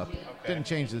haze it up. Didn't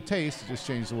change the taste, it just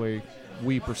changed the way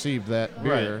we perceived that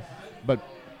beer. Right. But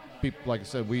people, like I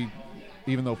said,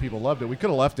 even though people loved it, we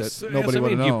could have left it. Nobody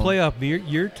would have known. Do you play off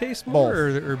your taste more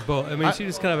or both? I mean, she's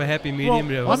just kind of a happy medium.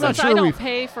 Well, since I don't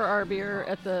pay for our beer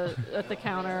at the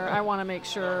counter, I want to make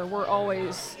sure we're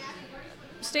always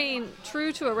staying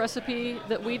true to a recipe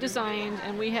that we designed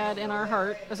and we had in our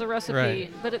heart as a recipe.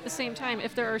 Right. But at the same time,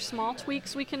 if there are small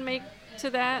tweaks we can make to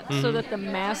that so that the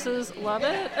masses love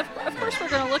it, of course we're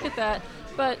going to look at that.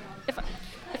 But if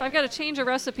I've got to change a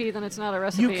recipe, then it's not a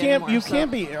recipe anymore. You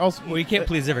can't be also. Well, you can't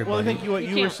please everybody. Well, I think what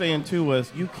you were saying too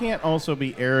was you can't also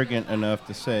be arrogant enough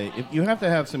to say you have to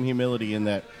have some humility in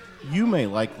that you may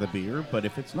like the beer, but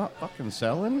if it's not fucking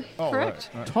selling, correct.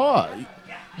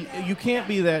 You can't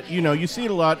be that. You see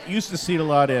it a lot. Used to see it a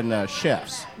lot in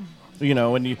chefs.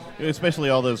 When especially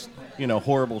all those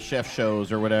horrible chef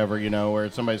shows or whatever. Where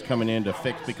somebody's coming in to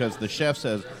fix because the chef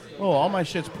says, "Oh, all my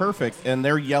shit's perfect," and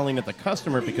they're yelling at the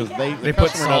customer because the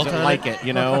customer doesn't like it,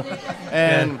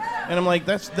 and I'm like,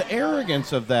 that's the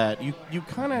arrogance of that. You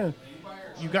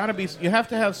have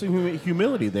to have some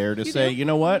humility there to say, you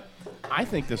know what, I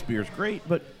think this beer's great,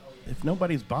 but if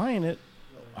nobody's buying it,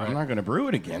 I'm not going to brew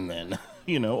it again then.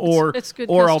 It's good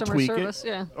or I'll customer tweak service,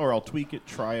 it, or I'll tweak it,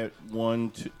 try it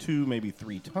 1, 2, maybe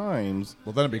 3 times.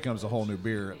 Well, then it becomes a whole new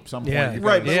beer at some point. Yeah,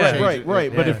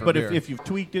 right. But if you've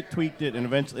tweaked it, and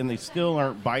eventually, and they still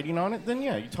aren't biting on it, then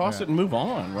you toss it and move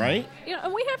on, right?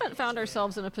 And we haven't found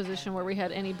ourselves in a position where we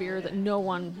had any beer that no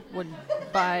one would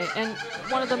buy. And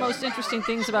one of the most interesting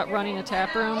things about running a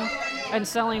tap room and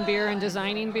selling beer and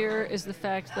designing beer is the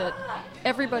fact that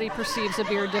everybody perceives a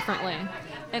beer differently.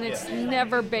 And it's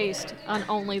never based on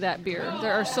only that beer.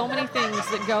 There are so many things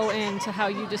that go into how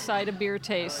you decide a beer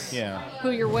tastes. Yeah.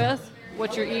 Who you're with,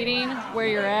 what you're eating, where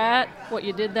you're at, what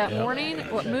you did that morning,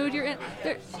 what mood you're in.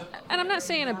 And I'm not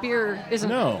saying a beer isn't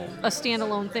a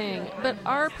standalone thing, but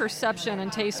our perception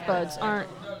and taste buds aren't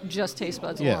just taste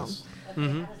buds alone.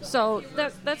 Mm-hmm. So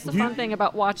that's the fun thing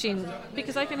about watching,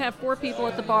 because I can have 4 people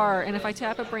at the bar, and if I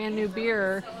tap a brand new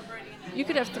beer, you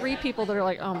could have 3 people that are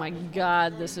like, "Oh my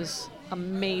God, this is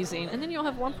amazing," and then you'll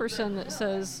have one person that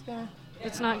says,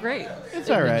 "It's not great. It's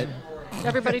all right."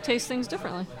 Everybody tastes things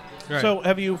differently. Right. So,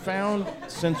 have you found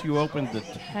since you opened the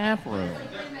tap room,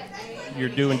 you're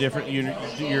doing different?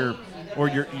 You're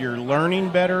learning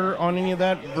better on any of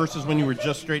that versus when you were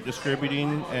just straight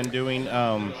distributing and doing,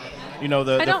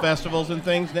 the festivals and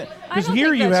things. Because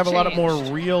here you have a lot of more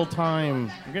real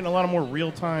time. You're getting a lot of more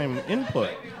real time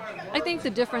input. I think the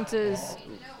difference is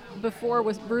before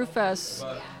with Brewfest,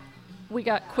 we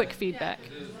got quick feedback.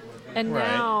 And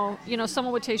now,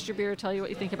 someone would taste your beer, tell you what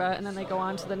you think about it, and then they go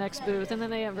on to the next booth, and then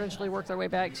they eventually work their way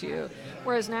back to you.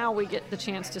 Whereas now we get the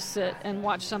chance to sit and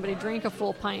watch somebody drink a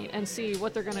full pint and see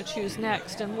what they're going to choose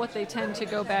next and what they tend to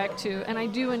go back to. And I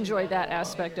do enjoy that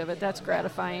aspect of it. That's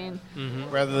gratifying. Mm-hmm.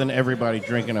 Rather than everybody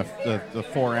drinking the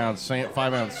 4-ounce,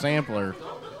 5-ounce sampler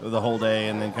the whole day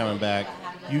and then coming back.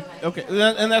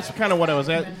 And that's kind of what I was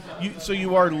at. So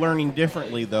you are learning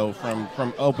differently, though,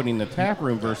 from opening the tap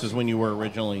room versus when you were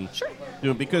originally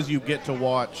doing, because you get to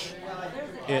watch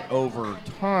it over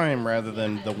time rather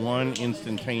than the one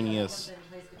instantaneous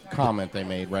comment they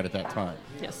made right at that time.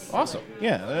 Yes. Awesome.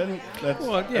 Yeah. I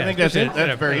think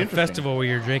that's very interesting. Festival where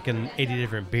you're drinking 80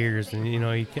 different beers, and you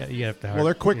have to. Well,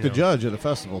 they're quick to judge at a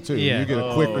festival too. Yeah. You get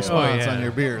a quick response on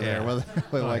your beer there, whether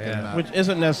they like it or not. Which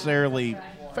isn't necessarily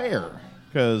fair.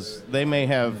 Because they may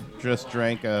have just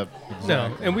drank a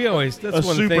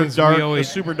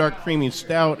super dark creamy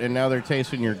stout, and now they're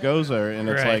tasting your Goza, and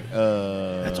it's like,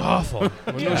 that's awful.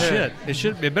 Well, no shit.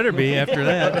 It better be after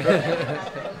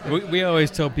that. We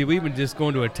always tell people, even just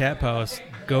going to a tap house,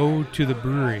 go to the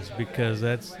breweries, because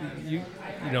that's you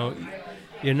know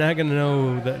you're not going to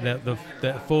know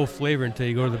that full flavor until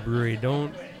you go to the brewery.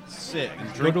 Don't sit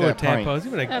and drink go to that a tap pint. house.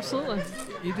 Even Absolutely.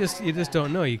 you just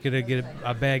don't know. You could get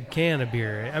a bad can of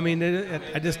beer. I mean,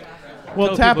 I just Well,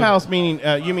 tell tap people, house meaning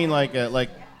you mean like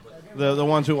the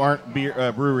ones who aren't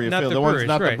brewery not affiliated, the the ones breweries,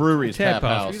 not right. the breweries tap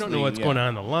house. You don't know what's going on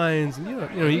in the lines, and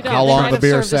you You How long might the have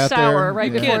beer served sat sour there.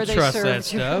 right You before can't they trust served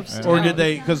that your stuff. Or stout. did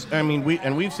they? Because I mean,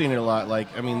 we've seen it a lot. Like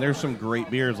I mean, there's some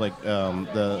great beers. Like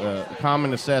the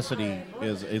Common Necessity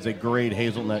is a great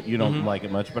hazelnut. You don't like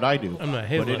it much, but I do. I'm not a but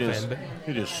hazelnut it is fan,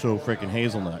 it is so freaking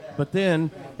hazelnut. But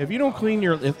then if you don't clean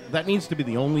that needs to be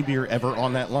the only beer ever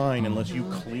on that line, unless you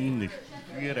clean the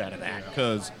shit out of that.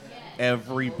 Because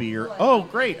every beer. Oh,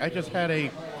 great! I just had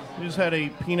a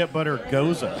peanut butter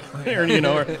goza,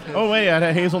 or oh wait, I had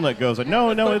a hazelnut goza. No,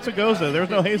 it's a goza. There's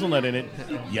no hazelnut in it.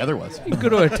 Yeah, there was. You go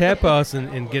to a tap house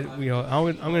and get, I'm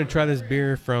going to try this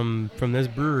beer from this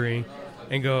brewery,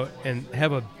 and go and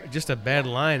have just a bad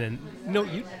line, and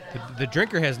the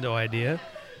drinker has no idea,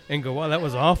 and go, wow, that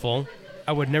was awful.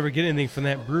 I would never get anything from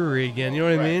that brewery again. You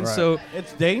know what I mean? Right. So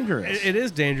it's dangerous. It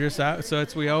is dangerous. So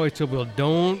that's we always tell people,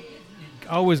 don't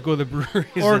always go to the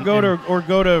breweries, or go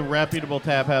to reputable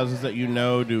tap houses that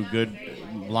do good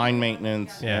line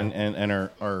maintenance and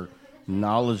are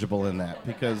knowledgeable in that,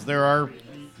 because there are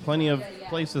plenty of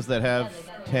places that have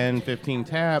 10, 15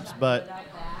 taps, but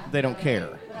they don't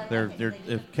care. They're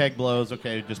if keg blows,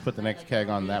 okay, just put the next keg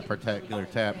on that particular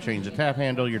tap, change the tap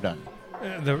handle, you're done.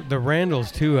 The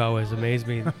Randalls too always amaze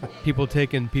me. People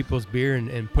taking people's beer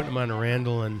and putting them on a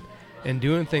Randall and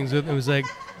doing things with it. It was like,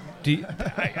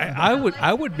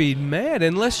 I would be mad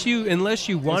unless you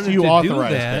wanted to do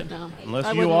that. No, Unless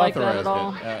I you wouldn't like authorized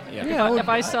that at all. it. If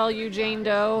I sell you Jane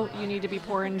Doe, you need to be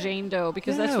pouring Jane Doe,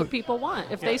 because that's what people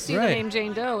want. If they see the name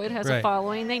Jane Doe, it has a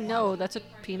following. They know that's a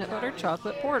peanut butter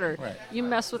chocolate porter. Right. You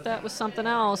mess with that with something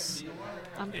else,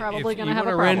 I'm probably going to have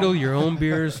a problem. If you want to Randall your own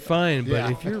beer is fine,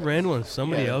 but if you're Randalling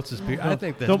somebody else's beer, I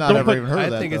think that's not ever even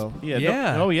heard of that,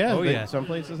 though. Some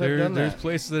places have done that. There's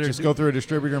places that just go through a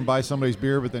distributor and buy somebody's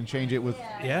beer, but then change it with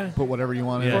put whatever you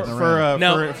want in it.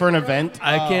 For an event.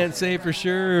 I can't say for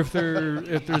sure if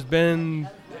there's been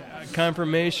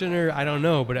confirmation, or I don't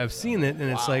know, but I've seen it, and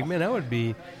it's like, man, I'd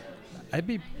be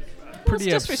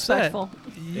pretty it's upset. Disrespectful.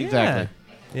 Yeah. Exactly.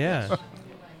 Yeah.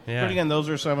 But again, those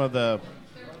are some of the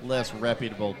less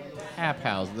reputable tap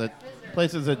houses, that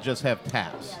places that just have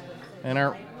taps and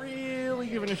aren't really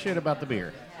giving a shit about the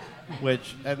beer,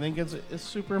 which I think is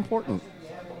super important,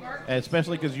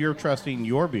 especially because you're trusting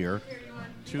your beer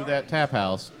to that tap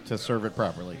house to serve it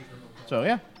properly. So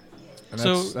yeah, and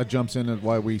that jumps into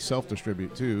why we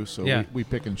self-distribute too. So we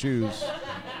pick and choose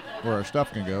where our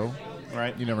stuff can go.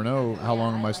 Right. You never know how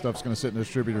long my stuff's going to sit in the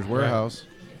distributor's warehouse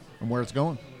and where it's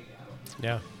going.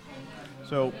 Yeah.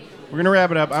 So we're going to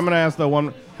wrap it up. I'm going to ask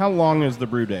how long is the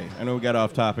brew day? I know we got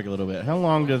off topic a little bit.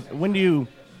 When do you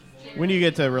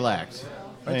get to relax?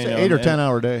 I'd say 8 or 10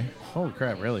 hour day. Holy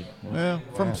crap, really? Yeah,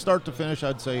 from start to finish,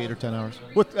 I'd say 8 or 10 hours.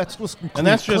 That's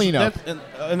clean up.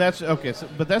 That's okay.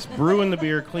 But that's brewing the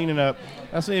beer, cleaning up.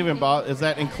 That's not even. Is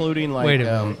that including like? Wait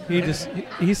a minute.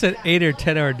 He said 8 or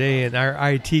 10 hour day, and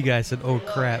our IT guy said, "Oh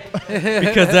crap,"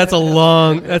 because that's a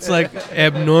long. That's like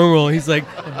abnormal. He's like,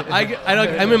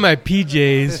 I'm in my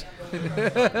PJs.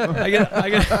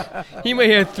 He might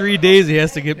have 3 days he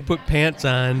has to put pants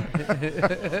on,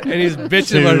 and he's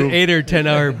bitching about an 8 or 10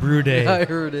 hour brew day. I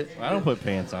heard it. I don't put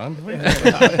pants on.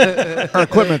 Our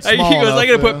equipment's small He goes, enough, I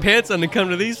got to put pants on to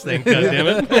come to these things. God damn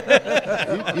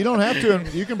it! You don't have to.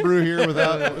 You can brew here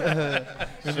without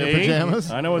in your pajamas.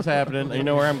 I know what's happening. You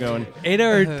know where I'm going.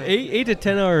 8 to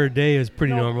 10 hour a day is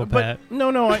pretty normal, Pat.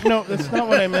 No, that's not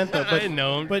what I meant though. But, I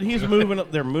know. But he's moving.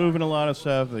 They're moving a lot of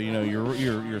stuff.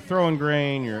 You're throwing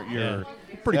grain. You're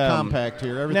pretty compact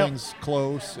here. Everything's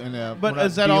close. And but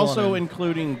is that also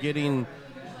including getting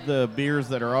the beers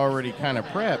that are already kind of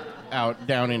prepped out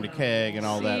down into keg and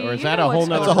all that, or is that a whole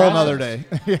nother? That's a whole nother day.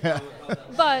 Yeah.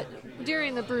 But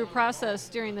during the brew process,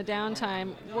 during the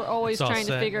downtime, we're always trying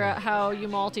to figure out how you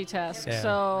multitask. Yeah.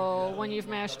 So when you've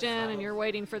mashed in and you're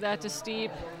waiting for that to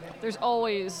steep, there's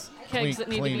always kegs that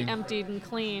need to be emptied and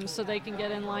cleaned so they can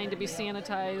get in line to be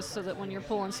sanitized, so that when you're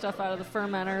pulling stuff out of the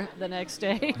fermenter the next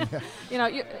day,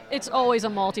 it's always a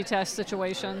multitask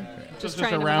situation. Just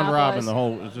a round robin.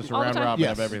 It's just a round robin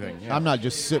of everything. Yeah. I'm not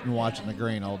just sitting watching the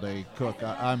grain all day cook.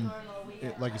 I'm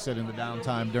like you said, in the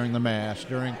downtime, during the mash,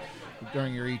 during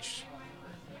your each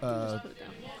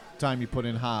time you put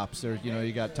in hops. There's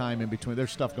you got time in between.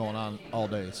 There's stuff going on all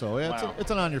day. So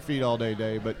it's an on your feet all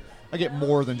day, but I get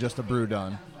more than just a brew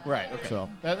done. Right. Okay. So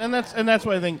and that's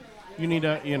what I think you need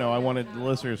to. I wanted the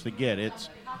listeners to get.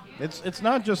 It's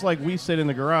not just like we sit in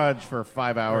the garage for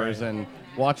 5 hours and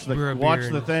watch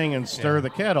the thing and stir the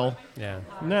kettle. Yeah.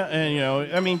 No,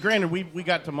 and I mean, granted, we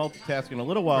got to multitasking a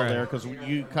little while there because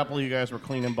a couple of you guys were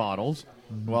cleaning bottles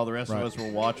while the rest of us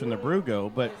were watching the brew go.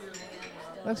 But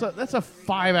that's a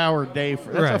 5 hour day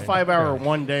a 5 hour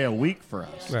one day a week for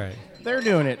us. Right. They're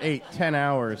doing it 8-10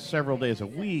 hours several days a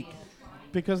week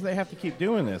because they have to keep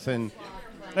doing this. And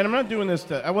I'm not doing this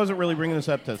I wasn't really bringing this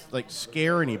up to like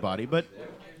scare anybody, but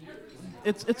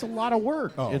it's a lot of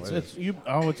work. It's a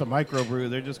microbrew.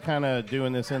 They're just kind of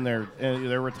doing this in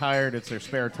they're retired. It's their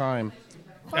spare time.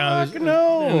 Fuck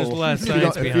no. There's a lot of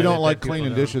science if you don't like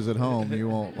cleaning dishes at home, you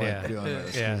won't like doing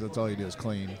this. Yeah. That's all you do is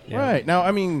clean. Yeah. Right. Now,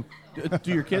 I mean,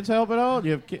 do your kids help at all?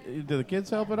 Do the kids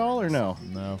help at all or no?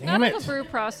 No. Damn Not it. in the brew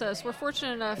process. We're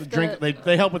fortunate enough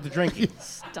They help with the drinking.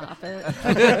 Stop it.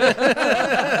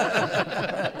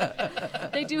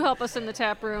 They do help us in the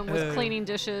tap room with cleaning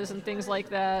dishes and things like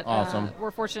that. Awesome.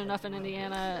 We're fortunate enough in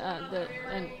Indiana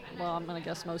I'm going to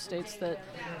guess most states, that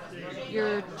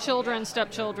your children,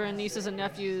 stepchildren, nieces and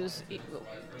nephews,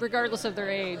 regardless of their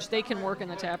age, they can work in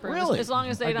the tap room. Really? As long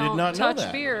as they don't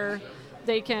touch beer,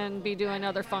 they can be doing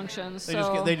other functions.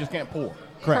 They just can't pour.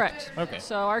 Correct. Okay.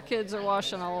 So our kids are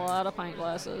washing a lot of pint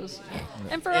glasses.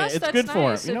 And for us, it's that's good nice.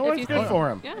 for them. You know what? It's good for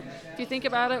them. Yeah. If you think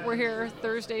about it, we're here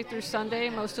Thursday through Sunday.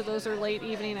 Most of those are late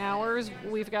evening hours.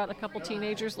 We've got a couple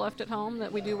teenagers left at home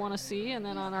that we do want to see. And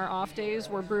then on our off days,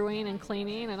 we're brewing and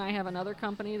cleaning. And I have another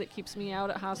company that keeps me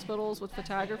out at hospitals with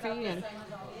photography. And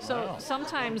so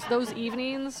sometimes those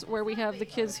evenings where we have the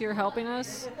kids here helping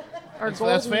us are golden.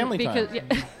 That's family time.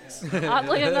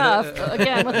 Oddly enough,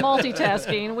 again, with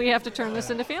multitasking, we have to turn this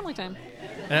into family time.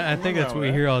 I think that's what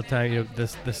we hear all the time.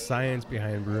 The science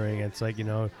behind brewing. It's like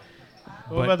What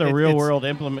about the real world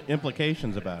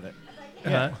implications about it?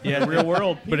 Yeah, real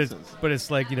world pieces. But it's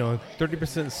like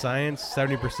 30% science,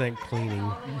 70%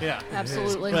 cleaning. Yeah,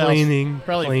 absolutely. Cleaning,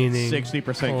 probably cleaning,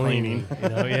 60% cleaning.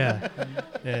 Yeah,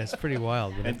 it's pretty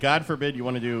wild. And God forbid you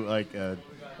want to do like a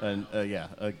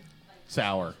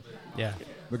sour. Yeah.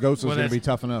 The ghost is going to be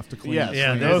tough enough to clean. Yes.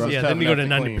 Then you go to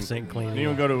 90% cleaning. You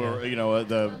don't go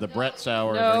to the Brett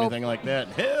sour or anything like that.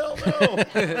 Hell no.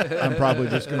 I'm probably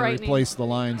just going to replace the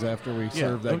lines after we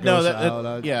serve that ghost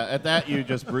out. At that you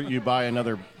just you buy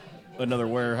another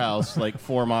warehouse like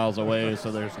 4 miles away,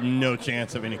 so there's no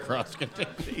chance of any cross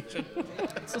contamination.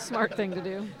 It's a smart thing to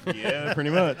do. Yeah, pretty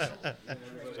much.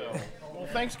 Well,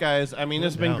 thanks, guys. I mean,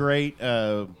 this has been great.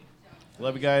 Love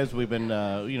you guys. We've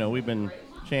been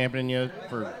championing you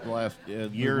for the last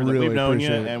year that we've known you,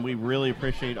 and we really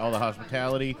appreciate all the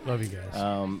hospitality. Love you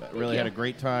guys. Really had a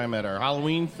great time at our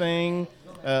Halloween thing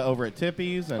over at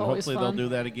Tippy's, and always hopefully fun. they'll do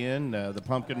that again. The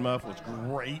pumpkin muff was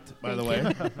great, by the way.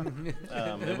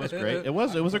 It was great. It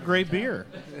was a great beer.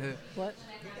 What?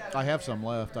 I have some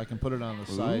left. I can put it on the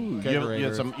side.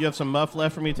 You have some muff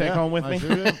left for me to take home with me?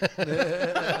 Sure do.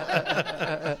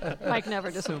 Mike never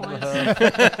disappoints.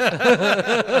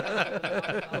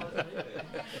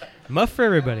 Muff for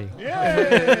everybody.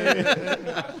 Yay!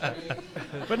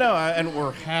 But no, and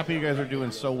we're happy you guys are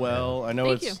doing so well. I know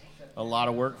Thank it's you. a lot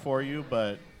of work for you,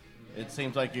 but it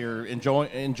seems like you're enjoying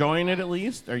it at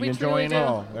least. Are you enjoying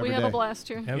it? We have a blast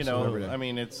here. Absolutely. I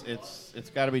mean, it's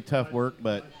got to be tough work,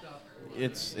 but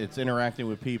it's interacting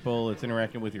with people. It's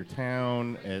interacting with your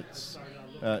town. It's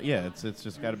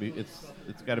just got to be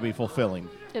it's got to be fulfilling.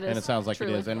 It is, and it sounds like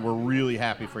truly. it is, and we're really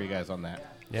happy for you guys on that.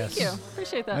 Yes. Thank you.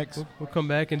 Appreciate that. Thanks. We'll come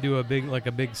back and do a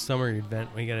big summer event.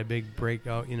 We got a big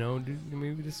breakout. We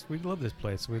love this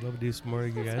place. We love to do some more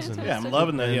with you guys. And Yeah, I'm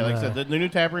loving that. Yeah, like I said, the new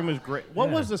tap room is great. What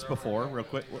was this before, real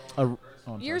quick?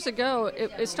 Years ago,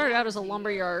 it started out as a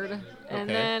lumber yard, and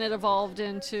then it evolved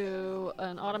into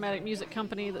an automatic music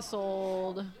company that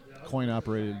sold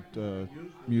coin-operated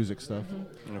music stuff.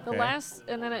 Mm-hmm.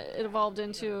 And then it evolved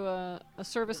into a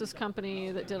services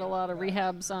company that did a lot of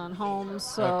rehabs on homes.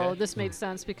 So this made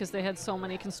sense because they had so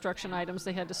many construction items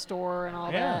they had to store and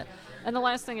all that. And the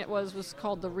last thing it was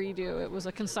called the Redo. It was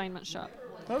a consignment shop.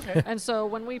 Okay. And so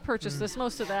when we purchased this,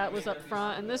 most of that was up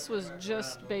front, and this was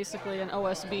just basically an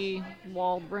OSB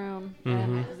walled room.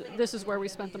 And this is where we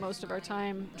spent the most of our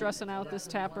time, dressing out this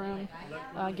tap room,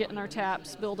 getting our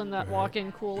taps, building that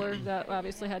walk-in cooler that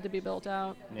obviously had to be built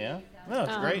out. Yeah. No,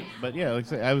 it's great. But yeah, like I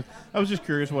say, I was just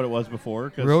curious what it was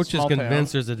before. Roach is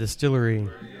convinced there's a distillery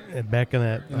back in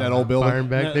that old building barn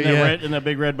back there. In that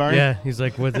big red barn. Yeah, he's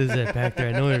like, "What is that back there?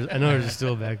 I know there's a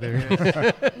still back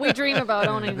there." We dream about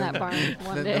owning that barn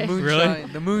one day.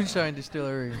 The moonshine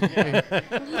distillery.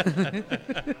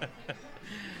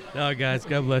 No, guys,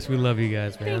 God bless. We love you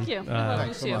guys, man. Thank you. Love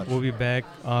you too. We'll be back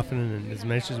often and as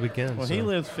much as we can. Well, he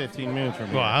lives 15 minutes from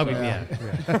here. Well, I'll be,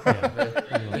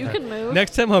 You can move.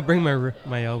 Next time I'll bring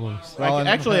my albums.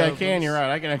 Actually, I can. You're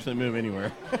right. I can actually move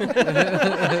anywhere.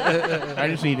 I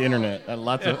just need internet.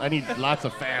 I need lots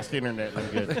of fast internet. I'm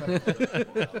good.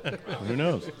 Who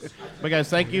knows? But guys,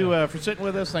 thank you for sitting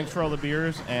with us. Thanks for all the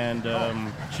beers and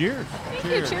cheers. Thank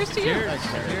you. Cheers to you. Cheers.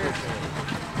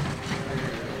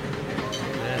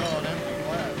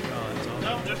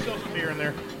 No, just throw some beer in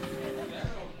there.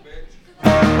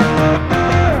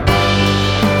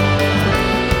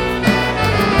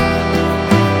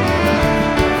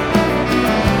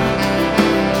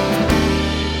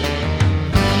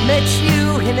 Met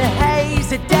you in a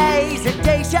haze of days, a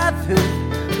deja vu,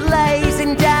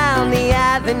 blazing down the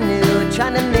avenue,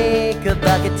 trying to make a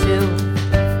buck or two.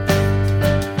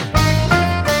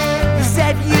 You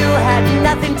said you had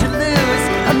nothing to lose,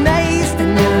 amazed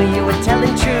and knew you were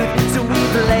telling truth, so we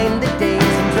blamed the days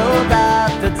and drove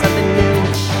out for something new.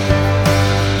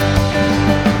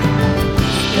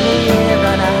 Spent a year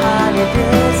on a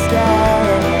holiday stay.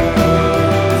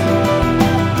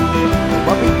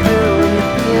 What we grew in the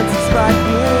fields is what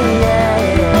we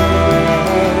ate.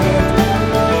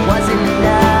 Wasn't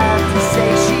enough to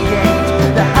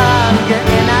satiate the hunger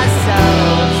in our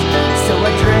souls, so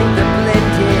I drank the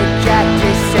blended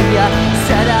cactus and you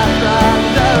set up on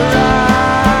the road.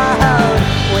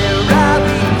 Where are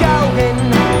we going?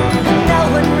 No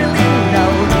one really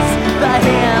knows, but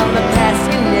in the past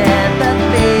you never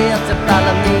failed to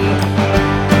follow me.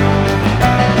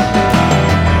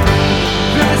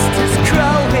 Roosters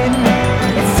crowing,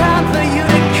 it's time for you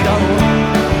to go.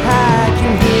 I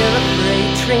can hear a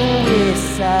freight train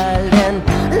whistle and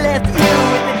left you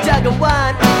with the jug of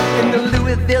wine in the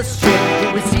Louisville Strip.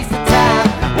 It was Easter time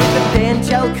with the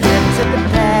banjo clipped to the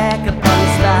back upon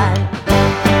his spine.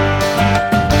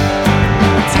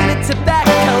 A tin of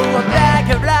tobacco, a bag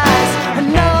of rice, a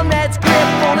nomad's grip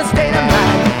on a state of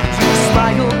mind. You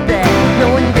smiled back,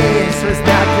 knowing this was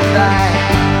not goodbye.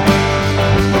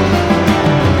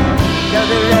 Now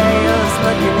the rails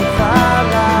looking far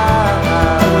out.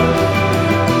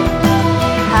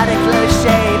 Had a close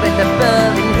shave at the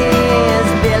building, here's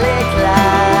Billy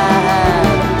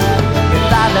Cloud. You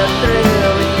followed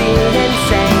through with being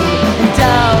insane and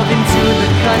dove into the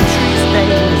country's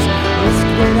veins.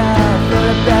 Risked it all for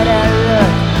a better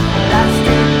look, lost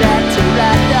it back to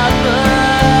write the book.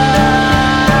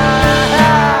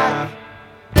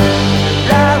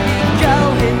 Where are we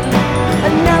going?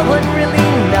 And no one really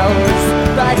knows,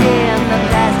 but in the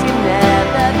past you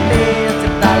never failed to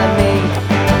follow me.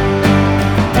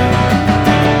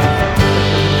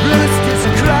 Roosters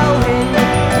crowing,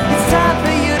 it's time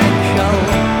for you to go,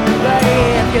 but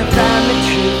if you find the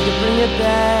truth, you bring it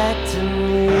back to me.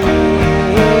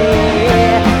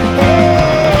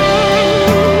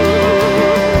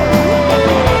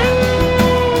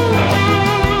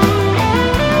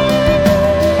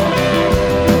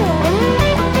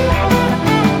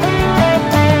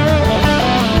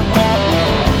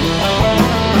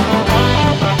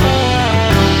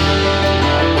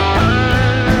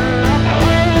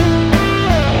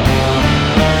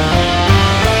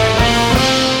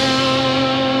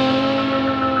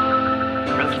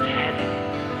 Roasted,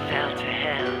 fell to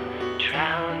hell,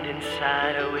 drowned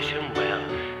inside a wishing well,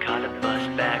 caught a bus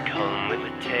back home with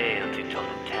a tale too tall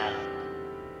to tell.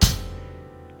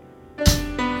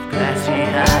 Glassy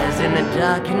eyes and a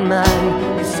darkened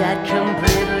mind, you sat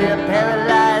completely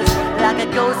paralyzed, like a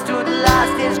ghost who'd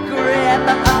lost his grip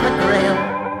on the ground.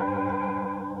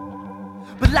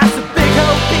 But life's a big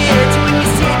old bitch when you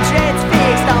see a chance